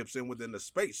relationships within the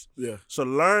space. So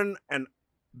learn and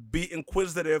be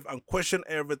inquisitive and question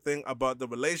everything about the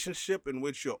relationship in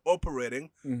which you're operating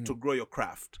to grow your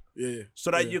craft.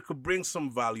 So that you could bring some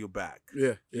value back.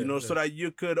 You know, so that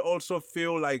you could also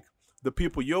feel like the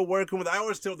people you're working with. I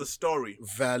always tell the story.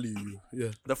 Value.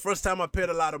 The first time I paid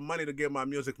a lot of money to get my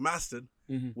music mastered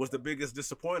was the biggest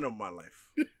disappointment of my life.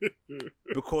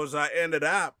 Because I ended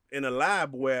up in a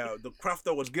lab where the craft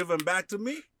that was given back to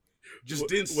me just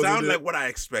didn't sound like what I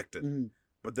expected.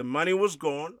 But the money was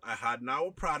gone. I had now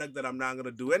a product that I'm not going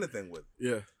to do anything with.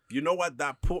 You know what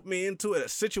that put me into? A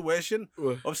situation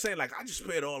of saying, like, I just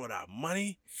paid all of that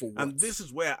money. For what? And this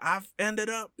is where I've ended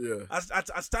up. I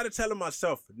started telling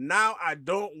myself, now I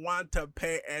don't want to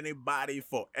pay anybody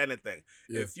for anything.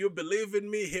 If you believe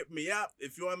in me, hit me up.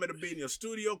 If you want me to be in your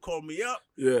studio, call me up.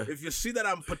 If you see that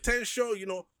I'm potential, you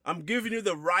know, I'm giving you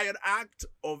the riot act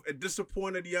of a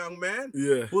disappointed young man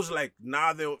who's like,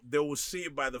 now they will see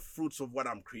it by the fruits of what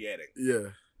I'm creating.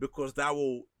 Because that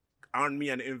will earn me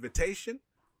an invitation.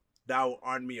 That will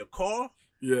earn me a call.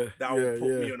 that will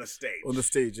put me on a stage. On the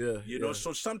stage, You know,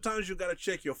 so sometimes you gotta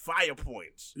check your fire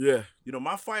points. Yeah. You know,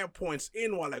 my fire points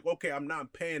were like, okay, I'm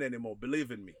not paying anymore.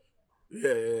 Believe in me.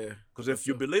 Yeah. Because if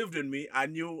you believed in me, I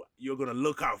knew you're gonna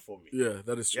look out for me. Yeah,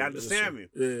 that is true. You understand me?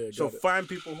 Yeah. So find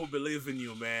people who believe in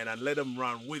you, man, and let them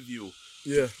run with you.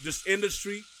 Yeah. This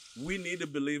industry, we need to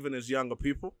believe in as younger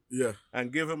people. Yeah.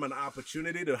 And give them an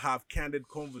opportunity to have candid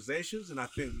conversations. And I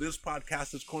think this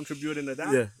podcast is contributing to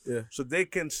that. Yeah. So they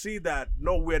can see that,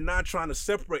 no, we're not trying to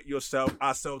separate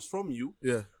ourselves from you.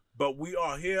 Yeah. But we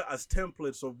are here as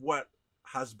templates of what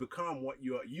has become what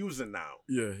you're using now.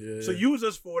 Yeah. So use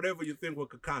us for whatever you think we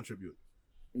could contribute.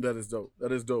 That is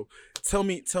dope. Tell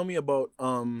me about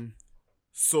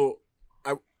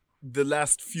the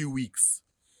last few weeks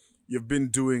you've been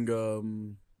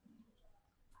doing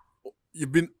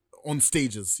you've been on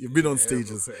stages. You've been on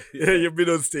stages. Yeah, you've been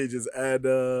on stages. And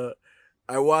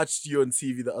I watched you on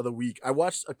TV the other week. I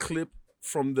watched a clip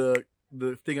from the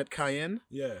thing at Cayenne.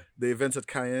 Yeah. The event at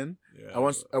Cayenne. Yeah.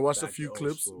 I watched a few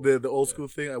clips. The old school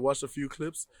thing. I watched a few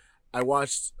clips. I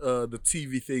watched the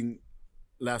TV thing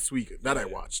last week that I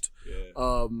watched.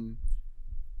 Yeah.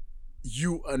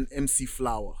 You and MC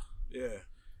Flower. Yeah.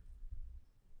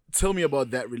 Tell me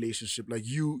about that relationship, like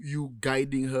you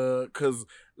guiding her, because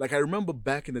like I remember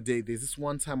back in the day, there's this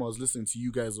one time I was listening to you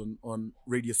guys on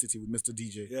Radio City with Mr.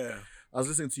 DJ. Yeah, I was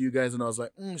listening to you guys and I was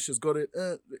like, she's got it,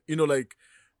 like,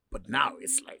 but now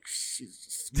it's like she's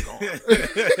just gone.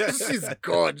 She's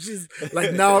gone. She's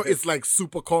like, now it's like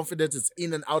super confident. It's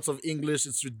in and out of English.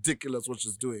 It's ridiculous what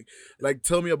she's doing. Like,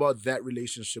 tell me about that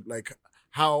relationship. Like,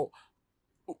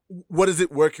 what is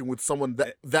it working with someone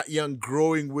that young,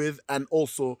 growing with, and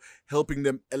also helping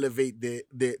them elevate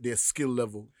their skill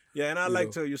level? Yeah,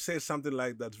 and you say something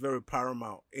like that's very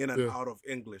paramount, in and out of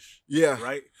English. Yeah.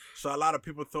 Right? So a lot of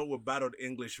people thought we battled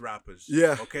English rappers.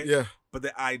 Yeah. Okay? Yeah. But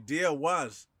the idea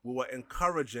was we were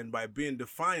encouraging, by being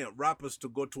defiant, rappers to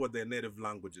go toward their native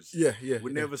languages. Yeah.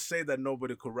 We never say that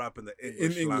nobody could rap in the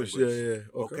English language.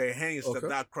 Yeah. Okay. Hence,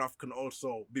 that craft can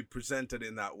also be presented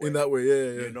in that way. In that way,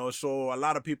 yeah. You know, so a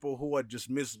lot and people who are just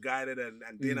misguided and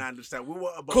didn't understand. We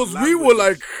were about because we were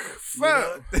like,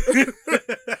 fam,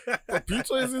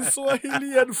 Papito is in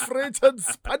Swahili and French and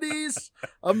Spanish.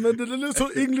 I mean, the little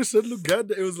English and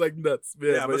Luganda, it was like nuts.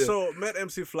 So met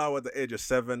MC Flower at the age of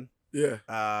 7. Yeah.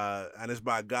 And it's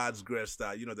by God's grace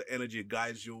that, the energy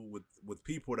guides you with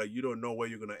people that you don't know where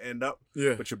you're going to end up.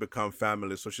 Yeah. But you become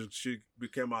family. So she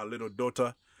became our little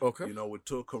daughter. Okay. We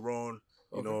took her on.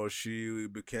 She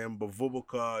became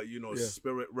Bavubuka,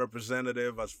 spirit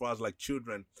representative as far as like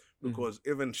children. Because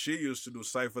even she used to do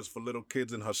ciphers for little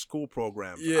kids in her school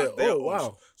program. Yeah.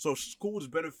 Wow. So schools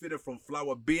benefited from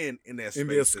Flower being in their spaces. In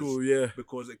their school, yeah.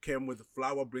 Because it came with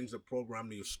Flower brings a program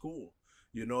to your school.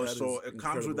 So it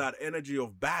comes with that energy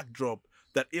of backdrop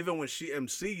that even when she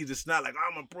MCs, it's not like,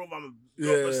 I'm a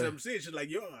dopest MC. She's like,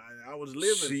 I was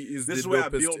living. This is where I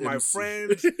built my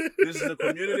friends. This is the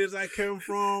communities I came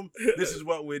from. This is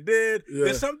what we did. Yeah.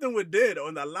 There's something we did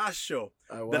on the last show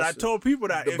I told people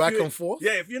that the back and forth?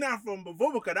 Yeah, if you're not from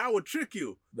Bavubuka, that would trick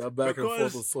you. That back and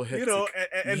forth was so hectic.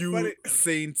 And you, funny,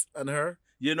 Saint and her.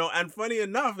 And funny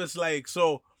enough, it's like,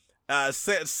 so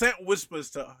Saint whispers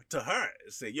to her,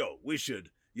 say, yo, we should,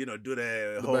 do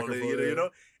the whole,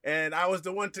 and I was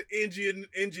the one to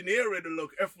engineer it to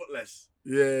look effortless.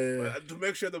 Yeah. To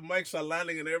make sure the mics are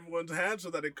landing in everyone's hands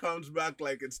so that it comes back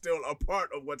like it's still a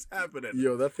part of what's happening.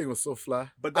 Yo, that thing was so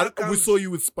fly. But we saw you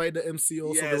with Spider MC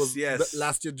also. Yes.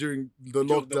 Last year during the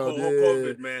lockdown. The whole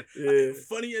COVID, man. Yeah.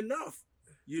 Funny enough,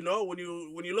 when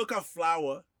you look at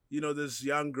Flower, this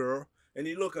young girl, and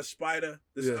you look at Spider,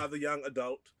 this other young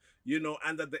adult,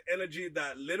 and that the energy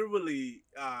that literally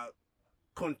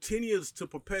continues to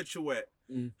perpetuate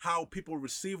how people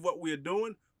receive what we're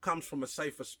doing comes from a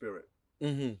cipher spirit.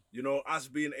 Us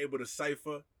being able to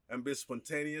cipher and be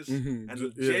spontaneous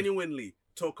and genuinely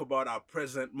talk about our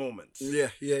present moments.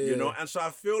 And so I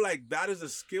feel like that is a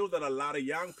skill that a lot of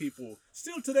young people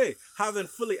still today haven't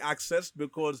fully accessed,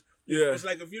 because it's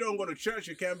like if you don't go to church,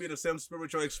 you can't be the same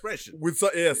spiritual expression.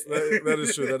 Yes, that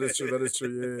is true. That is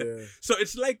true. Yeah. So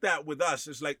it's like that with us.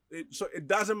 It's like so it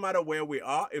doesn't matter where we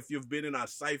are. If you've been in our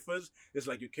ciphers, it's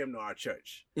like you came to our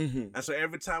church. And so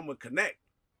every time we connect,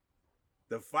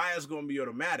 the fire's gonna be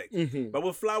automatic. But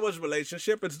with Flower's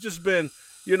relationship, it's just been,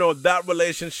 that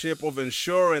relationship of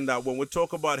ensuring that when we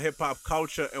talk about hip hop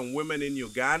culture and women in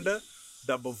Uganda,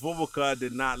 that Bavubuka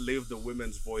did not leave the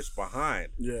women's voice behind.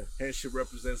 Yeah. Hence, she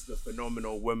represents the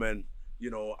phenomenal women,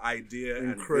 idea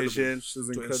and vision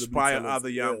to inspire other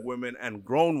young women and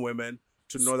grown women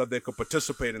to know that they could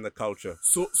participate in the culture.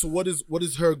 So what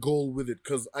is her goal with it?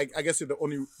 Because I guess you're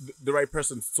the right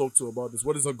person to talk to about this.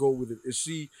 What is her goal with it?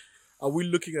 Are we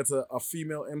looking at a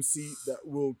female MC that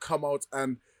will come out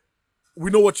and we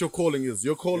know what your calling is.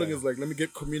 Your calling is like, let me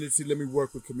get community, let me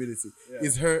work with community. Yeah.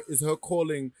 Is her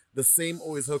calling the same,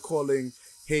 or is her calling,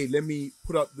 hey, let me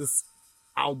put out this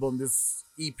album, this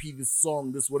EP, this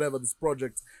song, this whatever, this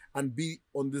project, and be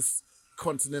on this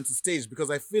continental stage?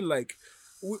 Because I feel like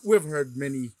we've heard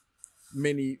many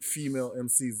female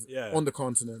MCs on the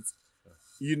continent.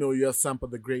 You know, you have Sampa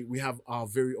the Great. We have our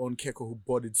very own Keko who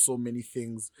bodied so many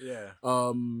things. Yeah.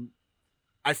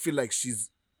 I feel like she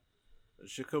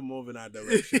could move in that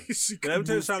direction. Let me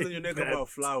tell you something unique about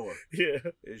Flower. Yeah.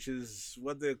 She's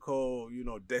what they call,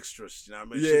 dexterous. You know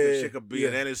what I mean? She could be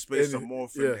in any space to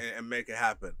morph and make it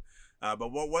happen. But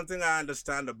one thing I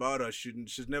understand about her,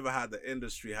 she's never had the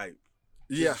industry hype.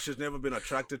 She's never been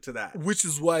attracted to that. Which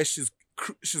is why she's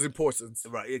important.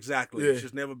 Right, exactly. Yeah.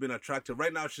 She's never been attracted.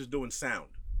 Right now, she's doing sound.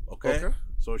 Okay?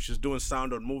 So she's doing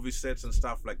sound on movie sets and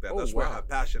stuff like that. That's where her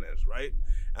passion is, right?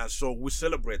 And so we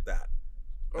celebrate that.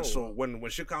 And so when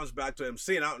she comes back to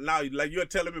MC, now like you're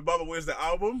telling me, Baba, where's the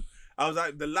album? I was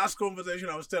like, the last conversation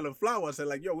I was telling Flower, I said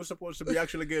like, yo, we're supposed to be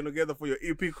actually getting together for your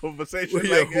EP conversation.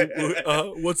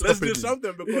 Let's do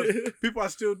something, because people are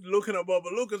still looking at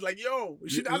Babaluku. It's like, yo,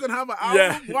 she doesn't have an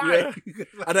album. Why? Yeah.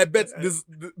 And I bet this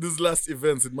last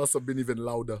event, it must have been even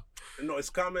louder. No, it's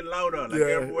coming louder. Like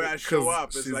everywhere I show up,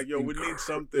 it's like, yo, we need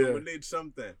something. Yeah. We need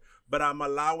something. But I'm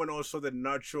allowing also the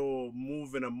natural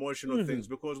move and emotional things,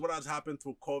 because what has happened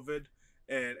through COVID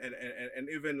and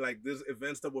even like these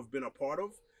events that we've been a part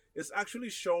of, it's actually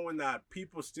showing that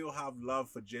people still have love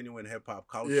for genuine hip hop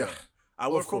culture. Yeah, I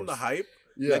work from the hype.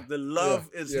 Yeah. Like the love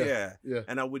is here. Yeah.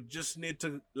 And I would just need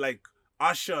to like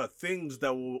usher things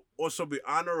that will also be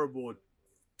honorable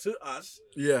to us,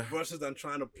 versus than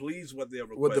trying to please what they're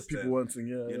requesting. What the people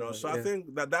wanting, So I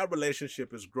think that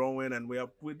relationship is growing, and we're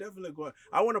definitely going.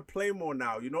 I want to play more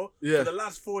now, For the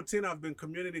last 14, I've been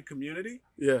community.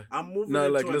 Yeah. I'm moving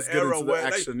into an era where,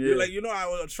 action, I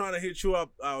was trying to hit you up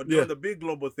doing the big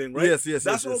global thing, right? Yes.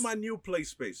 That's all my new play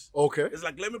space. Okay. It's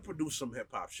like, let me produce some hip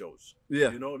hop shows.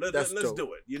 Yeah. Let's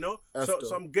do it.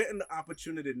 So I'm getting the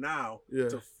opportunity now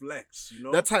to flex.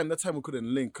 That time we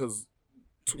couldn't link because.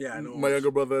 My younger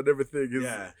brother and everything is,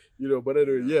 but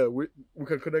anyway, we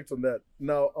can connect on that.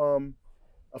 Now,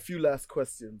 a few last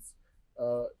questions.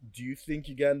 Do you think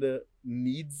Uganda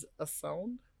needs a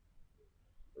sound?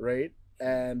 Right?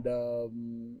 And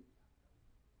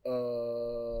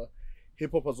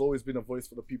hip hop has always been a voice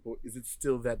for the people. Is it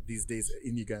still that these days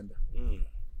in Uganda?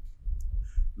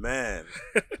 Man,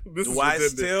 do I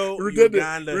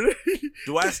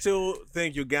still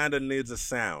think Uganda needs a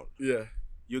sound? Yeah.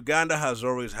 Uganda has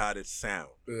always had its sound.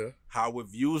 Yeah. How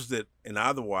we've used it in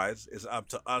otherwise is up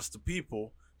to us, the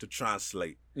people, to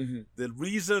translate. Mm-hmm. The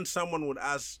reason someone would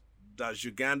ask, does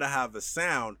Uganda have a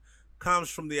sound, comes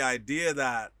from the idea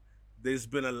that there's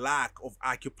been a lack of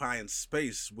occupying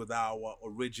space with our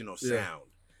original sound.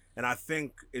 And I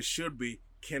think it should be,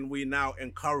 can we now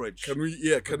encourage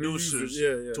producers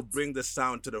to bring the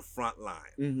sound to the front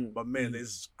line? Mm-hmm. But man,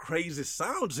 there's crazy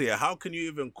sounds here. How can you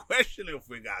even question if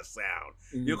we got sound?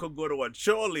 Mm-hmm. You could go to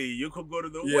Acholi, you could go to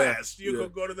the West, you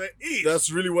could go to the East.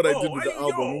 That's really what I did with the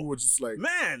album. We were just like,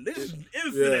 man, this is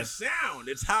infinite sound.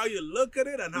 It's how you look at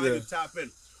it and how you tap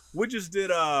in. We just did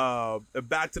a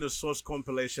Back to the Source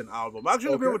compilation album.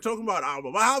 Actually, we were talking about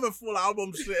album. I have a full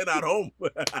album sitting at home.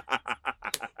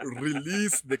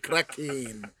 Release the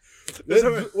Kraken.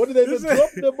 What did they do?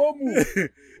 Drop the bomb.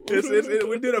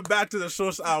 We did a Back to the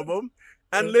Source album,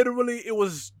 and literally it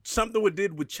was something we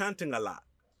did with chanting a lot.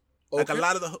 Like a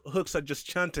lot of the hooks are just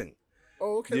chanting.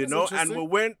 Oh, okay. And we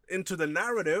went into the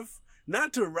narrative,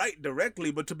 not to write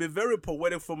directly, but to be very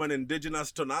poetic from an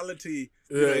indigenous tonality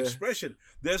expression.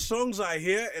 There's songs I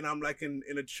hear and I'm like in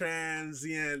a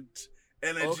transient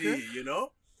energy,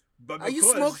 But are you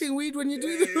smoking weed when you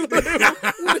do this? What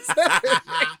is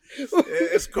that?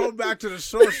 It's called Back to the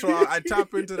Source, so I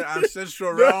tap into the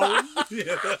ancestral realm.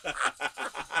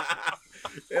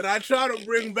 And I try to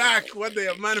bring back what they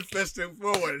are manifesting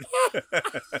forward.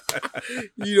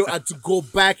 And to go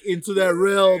back into that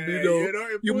realm,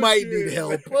 you might need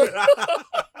help.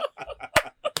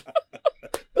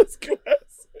 That's classic.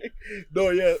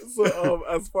 No, so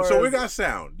as far as we got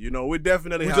sound, we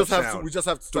definitely have sound. We just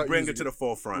have to bring it to the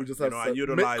forefront. We just have to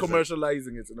utilize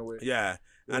commercializing it in a way. Yeah.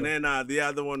 And then the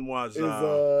other one was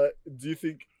do you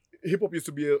think hip hop used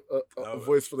to be a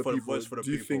voice for the people? Voice for the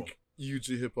do you think UG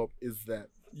hip hop is that?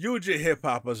 UG hip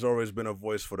hop has always been a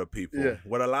voice for the people. Yeah.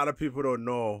 What a lot of people don't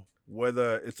know,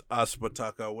 whether it's us,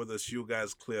 Bataka, whether it's you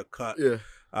guys, Clear Cut.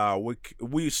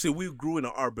 We grew in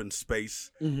an urban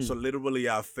space, so literally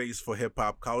our face for hip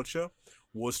hop culture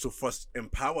was to first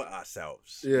empower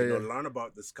ourselves, learn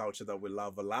about this culture that we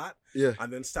love a lot,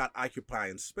 and then start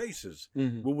occupying spaces.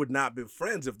 We would not be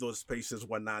friends if those spaces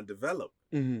were not developed.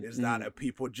 It's not a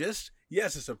people gist.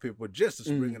 Yes, it's a people gist. It's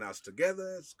bringing us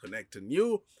together. It's connecting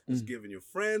you. It's giving you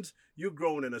friends. You're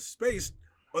growing in a space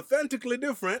authentically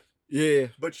different. Yeah.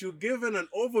 But you're given an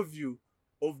overview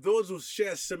of those who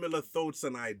share similar thoughts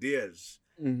and ideas.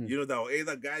 That will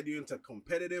either guide you into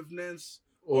competitiveness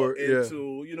or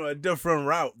into, a different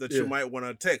route that you might want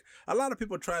to take. A lot of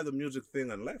people tried the music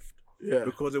thing and left. Yeah.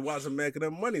 Because it wasn't making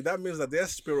them money. That means that their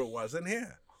spirit wasn't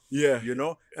here. Yeah.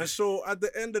 And so at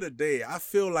the end of the day, I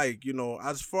feel like,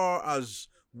 as far as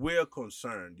we're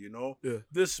concerned,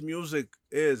 this music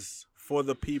is for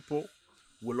the people,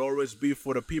 will always be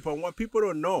for the people. And what people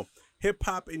don't know,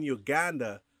 hip-hop in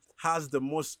Uganda has the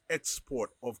most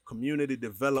export of community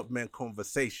development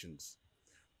conversations.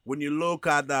 When you look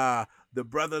at the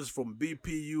brothers from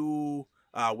BPU,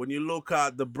 when you look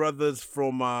at the brothers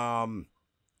from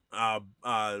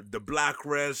the Black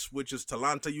Rest, which is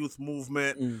Talanta Youth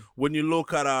Movement, when you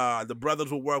look at the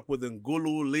brothers who work with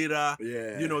Ngulu, Lira,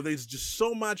 there's just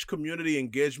so much community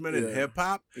engagement in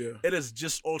hip-hop. It is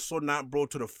just also not brought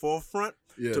to the forefront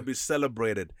to be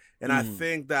celebrated. And I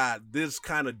think that this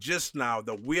kind of just now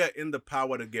that we are in the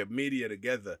power to get media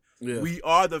together, we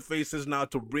are the faces now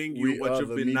to bring you what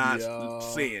you've been not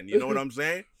seeing. You know what I'm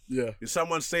saying? If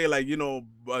someone say like,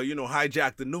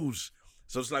 hijack the news.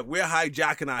 So it's like we're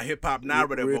hijacking our hip-hop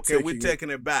narrative, we're taking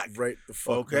it back. Right the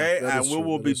fuck. Okay? And we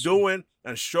will be doing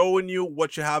and showing you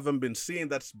what you haven't been seeing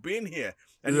that's been here.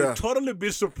 And you'll totally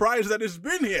be surprised that it's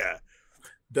been here.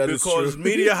 Because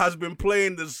media has been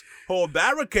playing this whole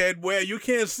barricade where you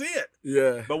can't see it.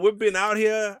 Yeah. But we've been out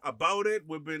here about it.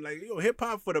 We've been like,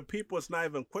 hip-hop for the people, it's not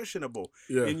even questionable.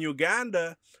 Yeah. In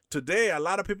Uganda, today, a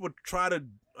lot of people try to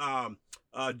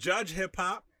judge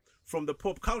hip-hop from the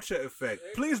pop culture effect.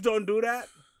 Please don't do that.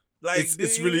 Like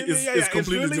it's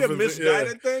completely really different. A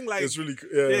misguided thing. Like it's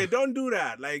really don't do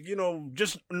that. Like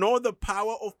just know the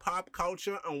power of pop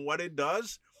culture and what it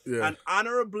does, and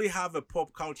honorably have a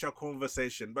pop culture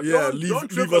conversation. But don't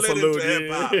trickle it into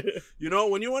hip hop.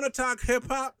 When you want to talk hip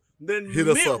hop, then hit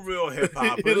us up. Real hip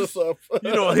hop. Hit us up.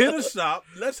 Hit us up.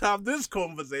 Let's have this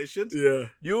conversation. Yeah,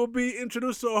 you'll be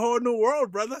introduced to a whole new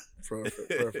world, brother.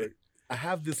 Perfect. I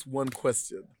have this one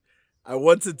question.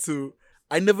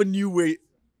 I never knew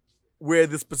where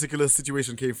this particular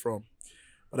situation came from.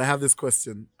 But I have this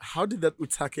question. How did that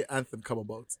Utake anthem come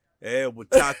about? Yeah,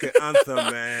 Utake anthem,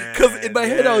 man. Because in my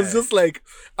head, I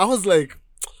was like,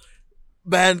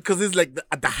 man, because it's like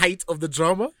at the height of the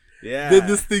drama. Yeah. Then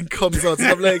this thing comes out. And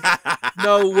I'm like,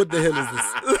 no, what the hell is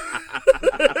this?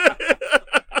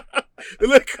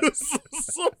 Like,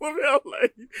 so for me, I'm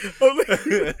like,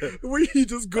 we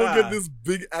just go get this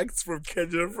big acts from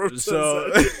Kenya, from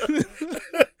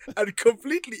Tanzania, and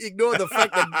completely ignore the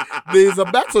fact that there's a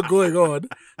battle going on,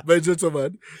 my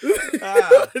gentleman.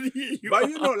 But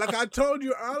like I told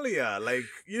you earlier, like,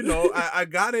 I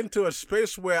got into a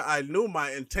space where I knew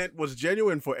my intent was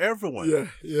genuine for everyone.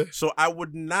 Yeah. So I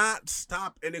would not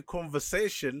stop any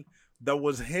conversation that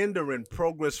was hindering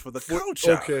progress for the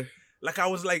culture. Okay. Like, I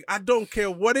was like, I don't care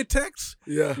what it takes.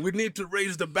 Yeah. We need to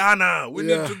raise the banner. We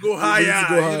need to go higher.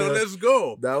 Let's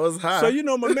go. That was high.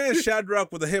 So, my man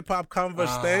Shadrach with the hip-hop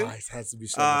Converse thing. It has to be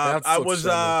Shadrach.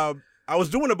 I was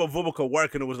doing about Vubica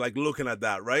work, and it was like looking at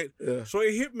that, right? Yeah. So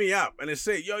he hit me up, and he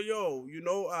said,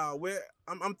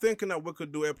 I'm thinking that we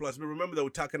could do A+B. Remember the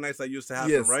Utaka nights that used to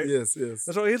happen, right? Yes. And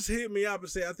so he's hit me up and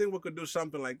said, I think we could do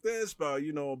something like this, but,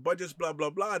 budgets, blah,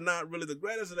 blah, blah, not really the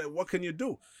greatest. Like, what can you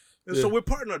do? And so we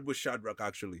partnered with Shadrach,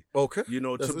 actually. Okay.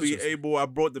 To be able, I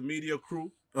brought the media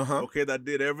crew, that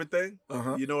did everything.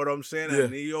 You know what I'm saying? Yeah.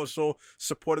 And he also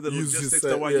supported the logistics.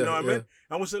 You know what I mean?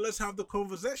 And we said, let's have the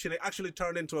conversation. It actually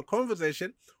turned into a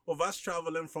conversation of us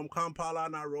traveling from Kampala,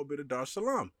 Nairobi to Dar es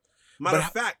Salaam. Matter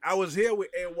of fact, I was here with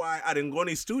AY at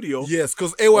Ngoni Studio. Yes,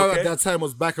 because AY at that time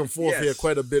was back and forth here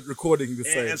quite a bit recording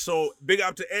this side. And so, big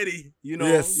up to Eddie,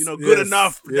 good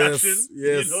enough production.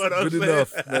 Yes, you know what I'm good saying?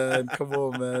 enough, man. Come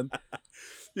on, man.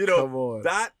 Come on.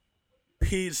 That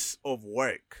piece of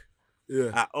work,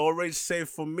 I always say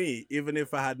for me, even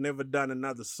if I had never done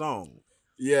another song,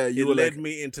 it led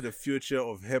me into the future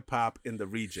of hip-hop in the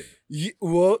region.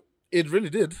 It really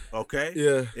did. Okay?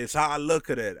 Yeah. It's how I look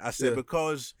at it. I said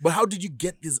because... But how did you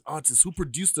get these artists? Who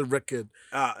produced the record?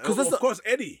 Of course,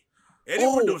 Eddie. Eddie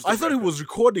produced the I thought record. he was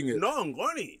recording it. No,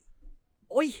 Ngoni.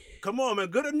 Oi. Come on, man.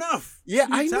 Good enough. Yeah,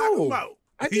 I know.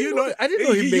 I didn't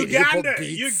know he made hip-hop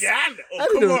beats. Uganda.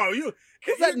 Oh, come on.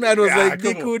 That man was like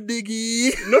Nico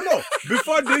Diggy. No.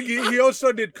 Before Diggy, he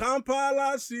also did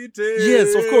Kampala City.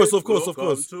 Yes, of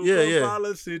course. Yeah.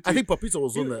 Kampala City. I think Papito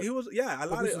was on that. He was,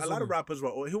 a lot of rappers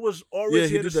were. He was always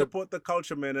here to support the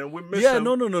culture, man, and we miss him.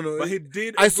 No. But he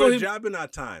did a great job in our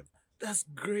time. That's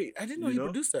great. I didn't know he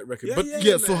produced that record.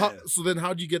 Yeah, so then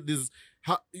how do you get this?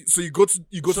 So you go to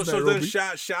Nairobi. So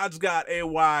then Shad's got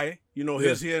AY.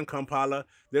 He's here in Kampala.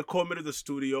 They called me to the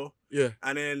studio. Yeah.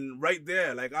 And then right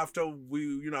there, like after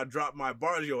we, I dropped my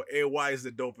bars, AY is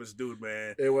the dopest dude,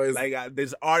 man. AY is like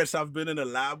there's artists I've been in the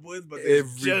lab with, but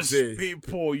there's just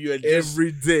people you're just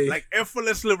every day like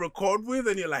effortlessly record with,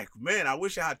 and you're like, man, I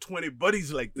wish I had 20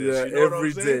 buddies like this. Yeah, you know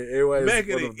every day. AY is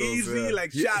making one it of those, easy,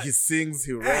 like Shad. He sings,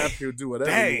 he'll rap, he'll do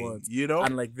whatever he wants.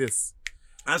 And like this.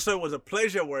 And so it was a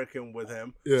pleasure working with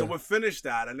him. Yeah. So we finished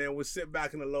that, and then we sit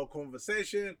back in a low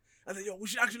conversation. I said, we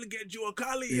should actually get Joe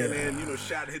Akali. Yeah. And then,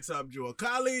 Shad hits up Joe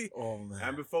Akali. Oh, man.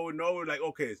 And before we know, we're like,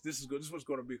 okay, this is good. This was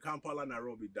going to be Kampala,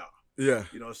 Nairobi, Da. Yeah.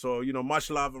 So, much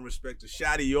love and respect to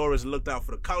Shaddy. You always looked out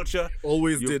for the culture.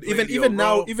 Always did. Even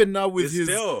now with his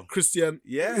Christian,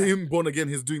 him born again,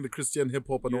 he's doing the Christian hip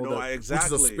hop and all that.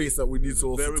 Exactly. Which is a space that we need to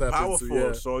also tap powerful. Into.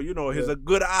 Yeah. So, he's a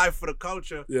good eye for the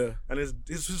culture. Yeah. And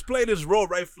he's played his role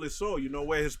rightfully so,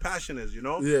 where his passion is,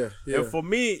 Yeah. And for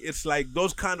me, it's like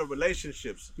those kind of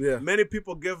relationships. Yeah. Many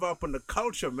people give up on the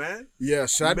culture, man. Yeah,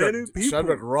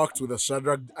 Shadrach rocked with us.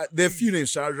 Shadrach, there are few names,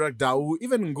 Shadrach, Dawu,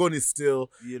 even Ngoni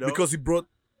still, because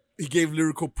he gave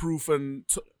lyrical proof and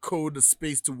code the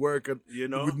space to work and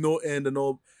with no end and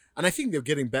all. And I think they're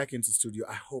getting back into studio.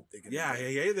 I hope they get back.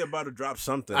 Yeah, they're about to drop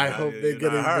something. I hope they're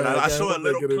getting back. I saw a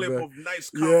little clip of nice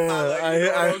Kampala.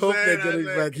 I hope they're getting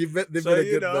back. They better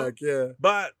get back, yeah.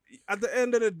 But at the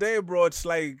end of the day, bro, it's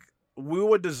like we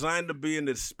were designed to be in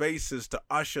the spaces to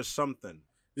usher something.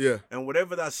 Yeah. And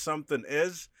whatever that something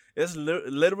is, it's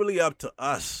literally up to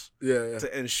us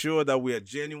to ensure that we are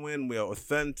genuine, we are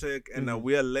authentic, and that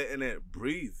we are letting it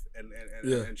breathe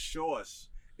and show us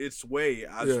its way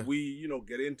as we,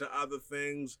 get into other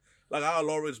things. Like, I'll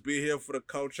always be here for the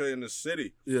culture in the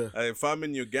city. Yeah. If I'm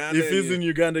in Uganda. If he's in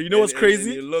Uganda. You know what's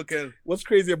crazy? You're looking. What's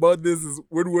crazy about this is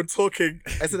when we're talking,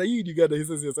 I said, are you in Uganda? He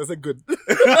says, yes. I said, good.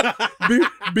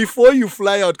 Before you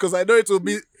fly out, because I know it will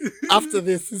be after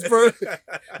this.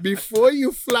 Before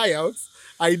you fly out,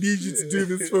 I need you to do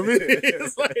this for me.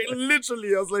 It's like,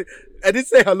 literally, I was like, I didn't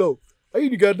say hello. Are you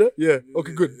in Uganda? Yeah.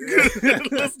 Okay, good.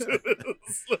 Let's do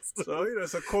this. So,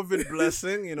 it's a COVID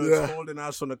blessing. It's holding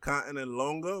us on the continent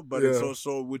longer, but it's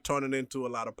also, we're turning into a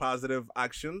lot of positive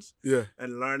actions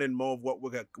and learning more of what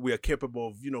we are capable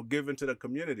of, giving to the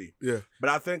community. Yeah. But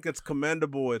I think it's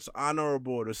commendable, it's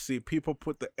honorable to see people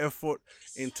put the effort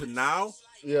into now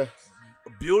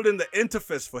building the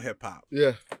interface for hip-hop.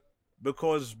 Yeah.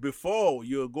 Because before,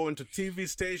 you're going to TV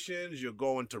stations, you're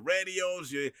going to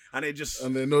radios, and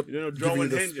they're not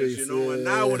drawing hinges, And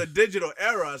now with a digital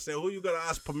era, I say, who you gonna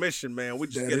ask permission, man? We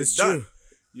just get it done. True.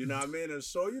 You know what I mean? And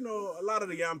so, a lot of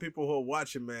the young people who are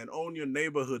watching, man, own your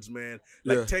neighborhoods, man.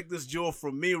 Like, take this jewel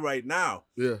from me right now.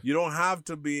 Yeah. You don't have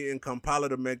to be in Kampala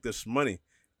to make this money.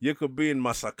 You could be in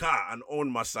Masaka and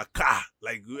own Masaka.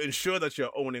 Like, ensure that you're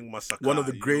owning Masaka. One of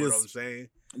the greatest. You know what I'm saying?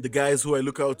 The guys who I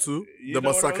look out to, the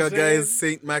Masaka guys,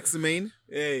 Saint Maximin.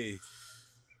 Hey,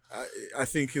 I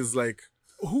think is like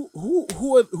who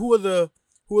are the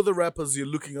rappers you're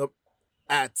looking up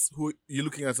at? Who you're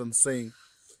looking at and saying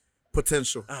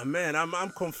potential? Man,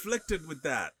 I'm conflicted with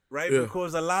that, right? Yeah.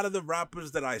 Because a lot of the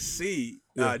rappers that I see,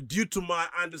 due to my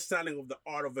understanding of the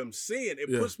art of MCing, it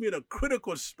puts me in a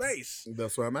critical space.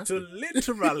 That's why I'm asking. To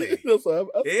literally, that's why I'm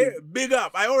asking. Big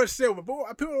up. I always say, people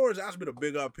always ask me to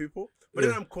big up people, but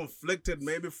then I'm conflicted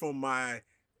maybe from my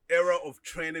era of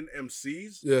training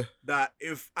MCs. Yeah. That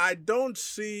if I don't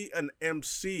see an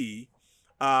MC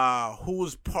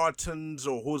whose patterns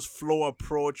or whose flow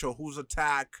approach or whose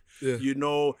attack,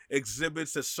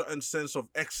 exhibits a certain sense of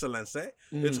excellence,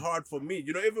 it's hard for me.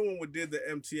 Even when we did the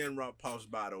MTN Rap House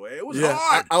battle, it was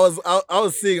hard. I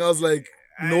was like,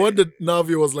 no wonder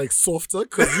Navi was like softer,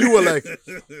 because you were like,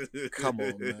 come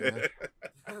on, man.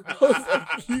 I was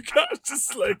like, you can't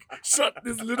just like shut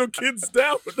these little kids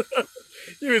down.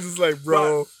 You were just like,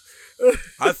 bro.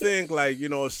 I think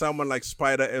someone like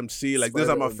Spider MC, these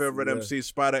are my favorite MC,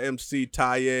 Spider MC,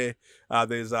 Taye,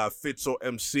 there's Fitzo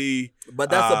MC.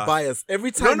 But that's a bias. Every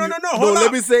time No,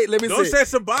 let me say Don't say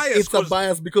it's a bias. It's a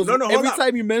bias because every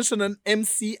time you mention an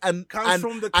MC and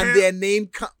their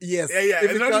name yes. Yeah.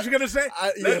 Is that what you're gonna say?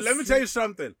 Let me tell you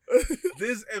something.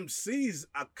 These MCs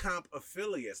are camp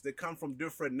affiliates. They come from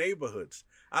different neighborhoods.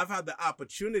 I've had the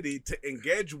opportunity to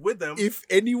engage with them. If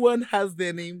anyone has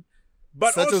their name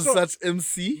But such also, and such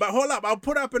MC. But hold up, I'll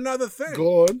put up another thing.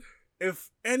 Go on. If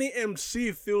any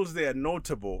MC feels they're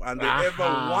notable and they ever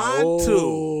want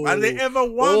to,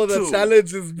 the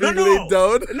challenge is being laid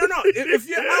down. No, if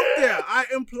you're out there, I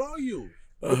implore you,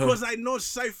 because I know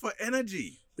Cypher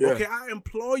energy. Yeah. Okay, I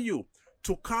implore you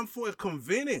to come for a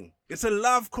convening. It's a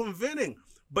love convening,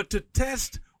 but to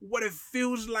test what it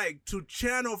feels like to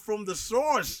channel from the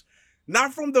source,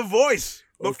 not from the voice.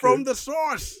 But from the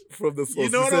source. From the source.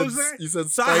 You know what I'm saying? You said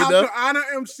so Spider. I have to honor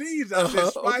MCs. I said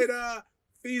Spider,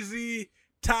 Feezy,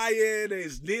 Taya,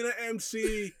 there's Nina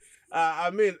MC.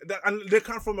 And they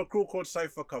come from a crew called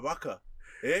Cypher Kabaka.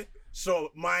 Eh? So,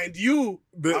 mind you,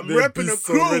 I'm repping a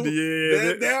crew.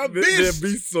 Already, they're beasts. They're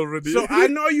beasts already. So, I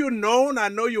know you're known. I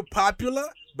know you're popular.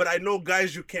 But I know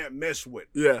guys you can't mess with.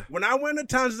 Yeah. When I went to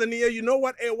Tanzania, you know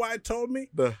what AY told me?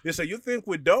 They said, you think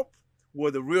we're dope?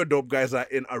 Well, the real dope guys are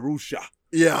in Arusha.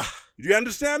 Yeah. Do you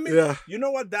understand me? Yeah. You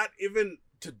know what that even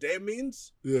today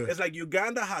means? Yeah. It's like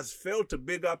Uganda has failed to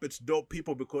big up its dope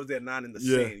people because they're not in the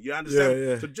scene. You understand?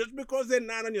 Yeah. So just because they're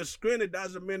not on your screen, it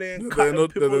doesn't mean they're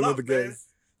not the guys. Man.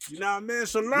 You know what I mean?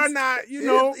 So learn that, you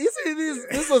know.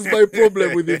 This was my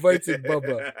problem with inviting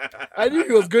Baba. I knew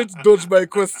he was going to dodge my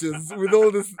questions with all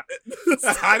this.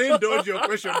 I didn't dodge your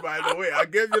question, by the way. I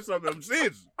gave you some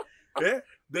MCs. Yeah?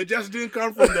 They just didn't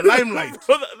come from the limelight.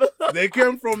 They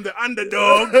came from the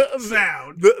underdog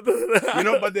sound. You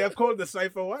know, but they're called the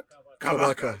Cypher what?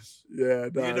 Kabakas. Yeah.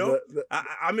 Nah, you know?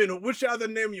 I mean, which other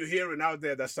name you hearing out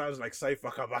there that sounds like Cypher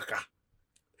Kabaka?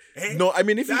 Hey, no, I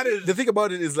mean, the thing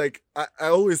about it is like, I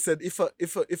always said, if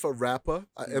a rapper,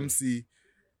 a MC,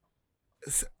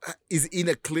 is in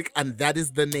a clique and that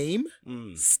is the name,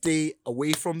 stay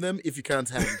away from them if you can't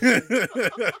hang.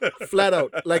 Flat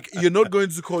out. Like, you're not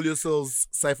going to call yourselves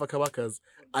Cypher Kabakas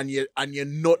and you're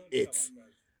not it.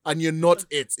 And you're not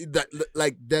it.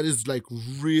 That is like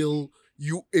real,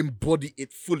 you embody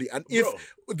it fully. And if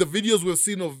the videos we've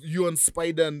seen of you and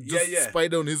Spider and just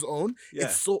Spider on his own,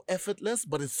 it's so effortless,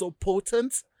 but it's so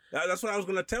potent. That's what I was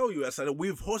gonna tell you. I said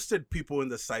we've hosted people in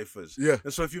the ciphers. Yeah.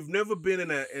 And so if you've never been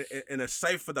in a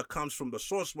cipher that comes from the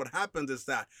source, what happens is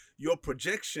that your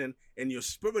projection and your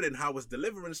spirit and how it's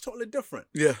delivering is totally different.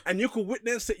 Yeah. And you could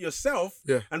witness it yourself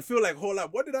and feel like, hold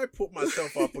up, what did I put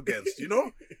myself up against? You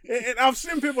know? And I've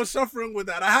seen people suffering with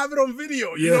that. I have it on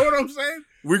video. You know what I'm saying?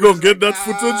 We're going to get that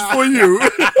footage for you.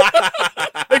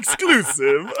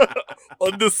 Exclusive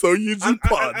on the Soyuji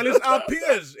pod. And it's our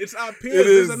peers. It's our peers.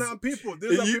 These are not people.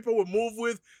 These are people we move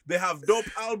with. They have dope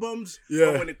albums. Yeah.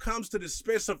 But when it comes to the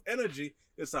space of energy,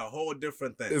 it's a whole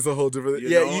different thing. It's a whole different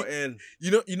thing. And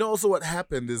you know also what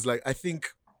happened is like, I think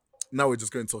now we're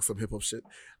just going to talk some hip hop shit.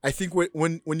 I think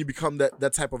when you become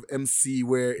that type of MC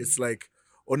where it's like,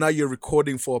 or now you're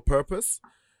recording for a purpose,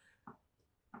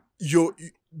 your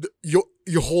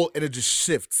whole energy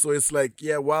shifts. So it's like,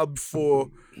 while before,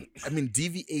 I mean,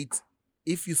 DV8,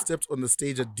 if you stepped on the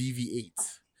stage at DV8,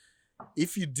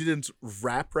 if you didn't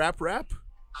rap,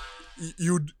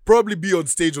 you'd probably be on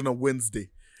stage on a Wednesday.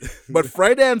 But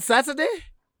Friday and Saturday,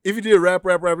 if you did rap,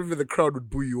 even the crowd would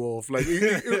boo you off. Like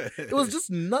it was just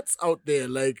nuts out there.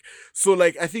 Like, so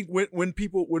like I think when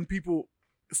people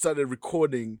started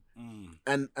recording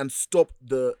and stopped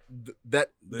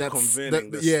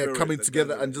coming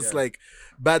together and just like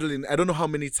battling. I don't know how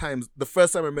many times. The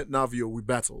first time I met Navio, we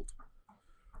battled.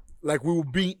 Like we were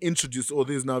being introduced. Oh,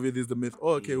 this is Navio, this is the myth.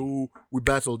 Oh, okay, we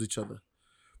battled each other.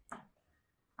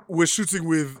 We're shooting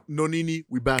with Nonini,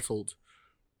 we battled.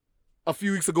 A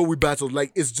few weeks ago, we battled.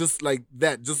 Like, it's just like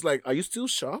that. Just like, are you still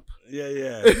sharp?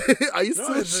 Yeah. Are you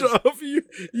still sharp?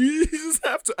 You just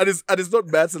have to. And it's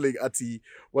not battling, Ati,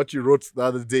 what you wrote the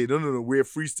other day. No. We're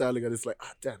freestyling, and it's like,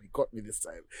 damn, he got me this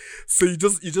time. So you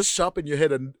just sharpen your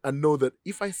head and know that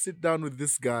if I sit down with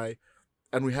this guy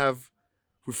and we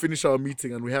finish our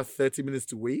meeting and we have 30 minutes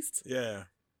to waste,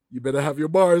 you better have your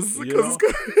bars. And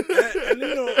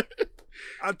you know,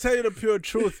 I'll tell you the pure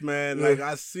truth, man. Like,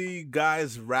 I see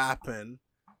guys rapping,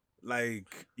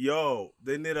 like, yo,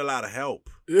 they need a lot of help.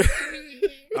 And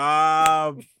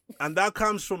that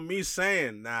comes from me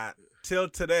saying that till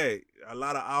today, a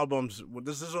lot of albums,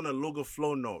 this is on a Luga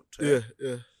flow note.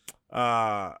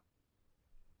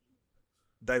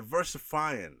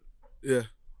 Diversifying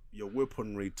your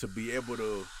weaponry to be able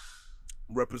to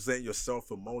represent yourself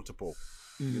in multiple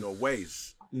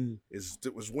ways.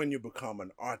 Was when you become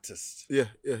an artist. Yeah.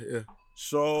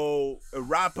 So a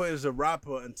rapper is a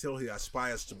rapper until he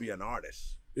aspires to be an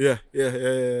artist. Yeah.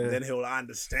 And then he'll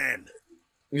understand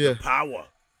the power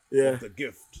of the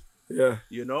gift. Yeah.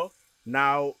 You know?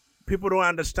 Now, people don't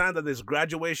understand that there's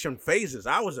graduation phases.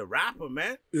 I was a rapper,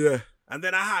 man. Yeah. And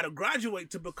then I had to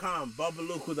graduate to become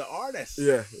BABALUKU, the artist.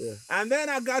 Yeah. And then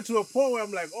I got to a point where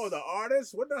I'm like, oh, the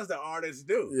artist? What does the artist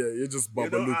do? Yeah, you're just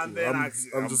BABALUKU. And then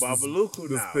I'm just BABALUKU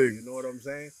now. Thing. You know what I'm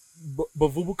saying?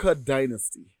 Bavubuka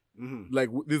Dynasty. Mm-hmm. Like,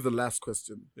 this is the last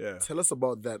question. Yeah. Tell us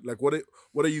about that. Like, what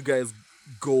are you guys'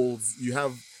 goals? You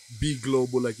have Be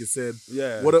Global, like you said.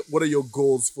 Yeah. What are your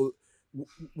goals for?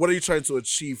 What are you trying to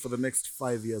achieve for the next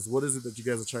 5 years? What is it that you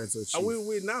guys are trying to achieve?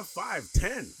 We're not 5,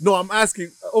 10. No, I'm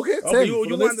asking. Okay, 10. You want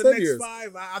the next years.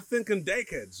 5? I think in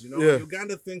decades. Yeah.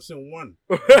 Uganda thinks in 1.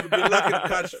 You'll be lucky to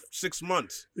catch 6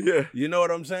 months. Yeah. You know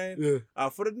what I'm saying? Yeah.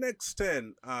 For the next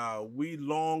 10, we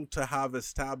long to have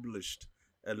established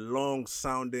a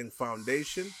long-sounding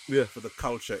foundation for the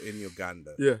culture in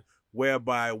Uganda. Yeah.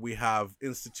 Whereby we have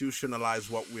institutionalized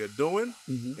what we're doing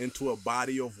into a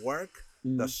body of work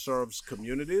that serves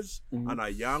communities and a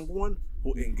young one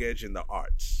who engage in the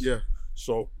arts. Yeah.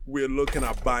 So we're looking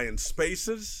at buying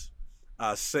spaces,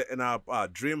 setting up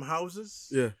dream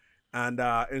houses, and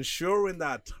ensuring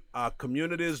that our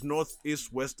communities, north,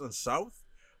 east, west, and south,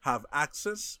 have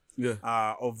access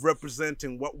of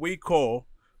representing what we call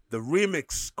the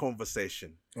remix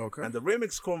conversation. Okay. And the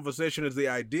remix conversation is the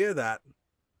idea that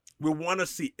we want to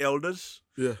see elders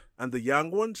and the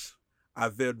young ones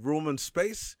have their room and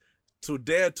space to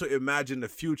dare to imagine the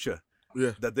future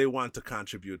that they want to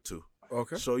contribute to.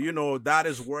 Okay. So, that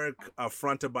is work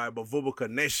fronted by Bavubuka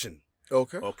Nation.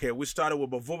 Okay, we started with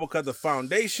Bavubuka, the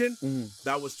foundation.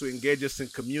 That was to engage us in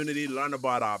community, learn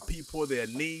about our people, their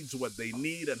needs, what they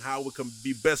need, and how we can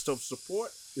be best of support.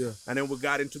 Yeah. And then we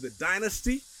got into the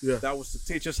dynasty. Yeah. That was to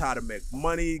teach us how to make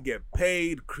money, get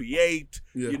paid, create,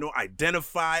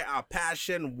 identify our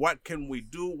passion. What can we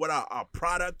do? What are our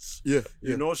products? Yeah.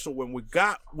 So when we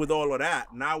got with all of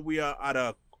that, now we are at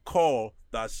a call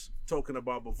that's talking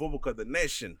about Bavubuka, the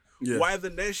nation. Yeah. Why the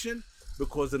nation?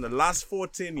 Because in the last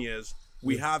 14 years,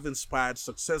 we have inspired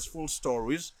successful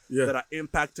stories that are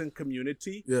impacting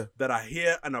community, that are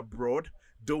here and abroad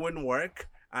doing work,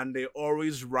 and they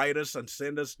always write us and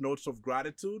send us notes of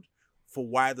gratitude for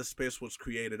why the space was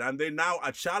created. And they now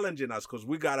are challenging us, because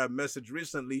we got a message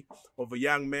recently of a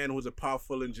young man who's a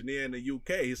powerful engineer in the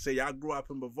UK. He said, I grew up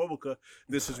in Bavubuka.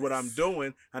 This is what I'm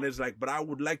doing. And it's like, but I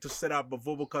would like to set up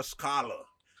Bavubuka Scholar.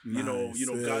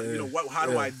 How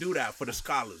do I do that for the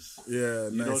scholars? Yeah,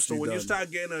 so when you start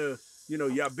getting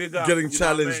you're bigger, getting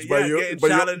challenged by your own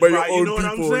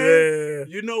people. Yeah.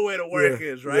 You know where the work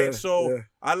is, right?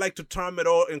 I like to term it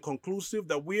all in conclusive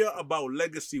that we are about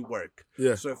legacy work.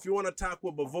 Yeah. So if you want to talk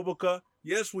with Bavubuka,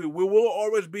 yes, we will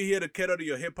always be here to cater to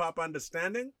your hip hop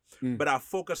understanding, but our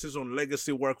focus is on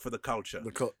legacy work for the culture.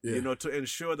 To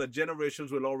ensure that generations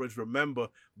will always remember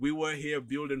we were here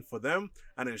building for them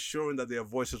and ensuring that their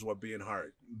voices were being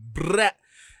heard. Brah.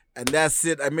 And that's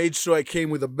it. I made sure I came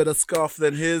with a better scarf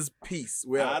than his. Peace.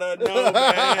 I don't know, man.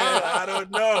 I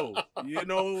don't know. You how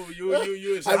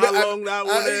long that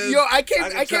one is. Yo, I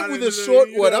came with a short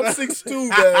one. I'm 6'2",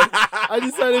 man. I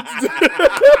decided to do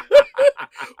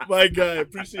My guy,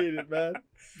 appreciate it, man.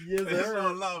 Yes, sir. It's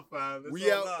all love, fam.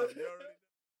 It's all love.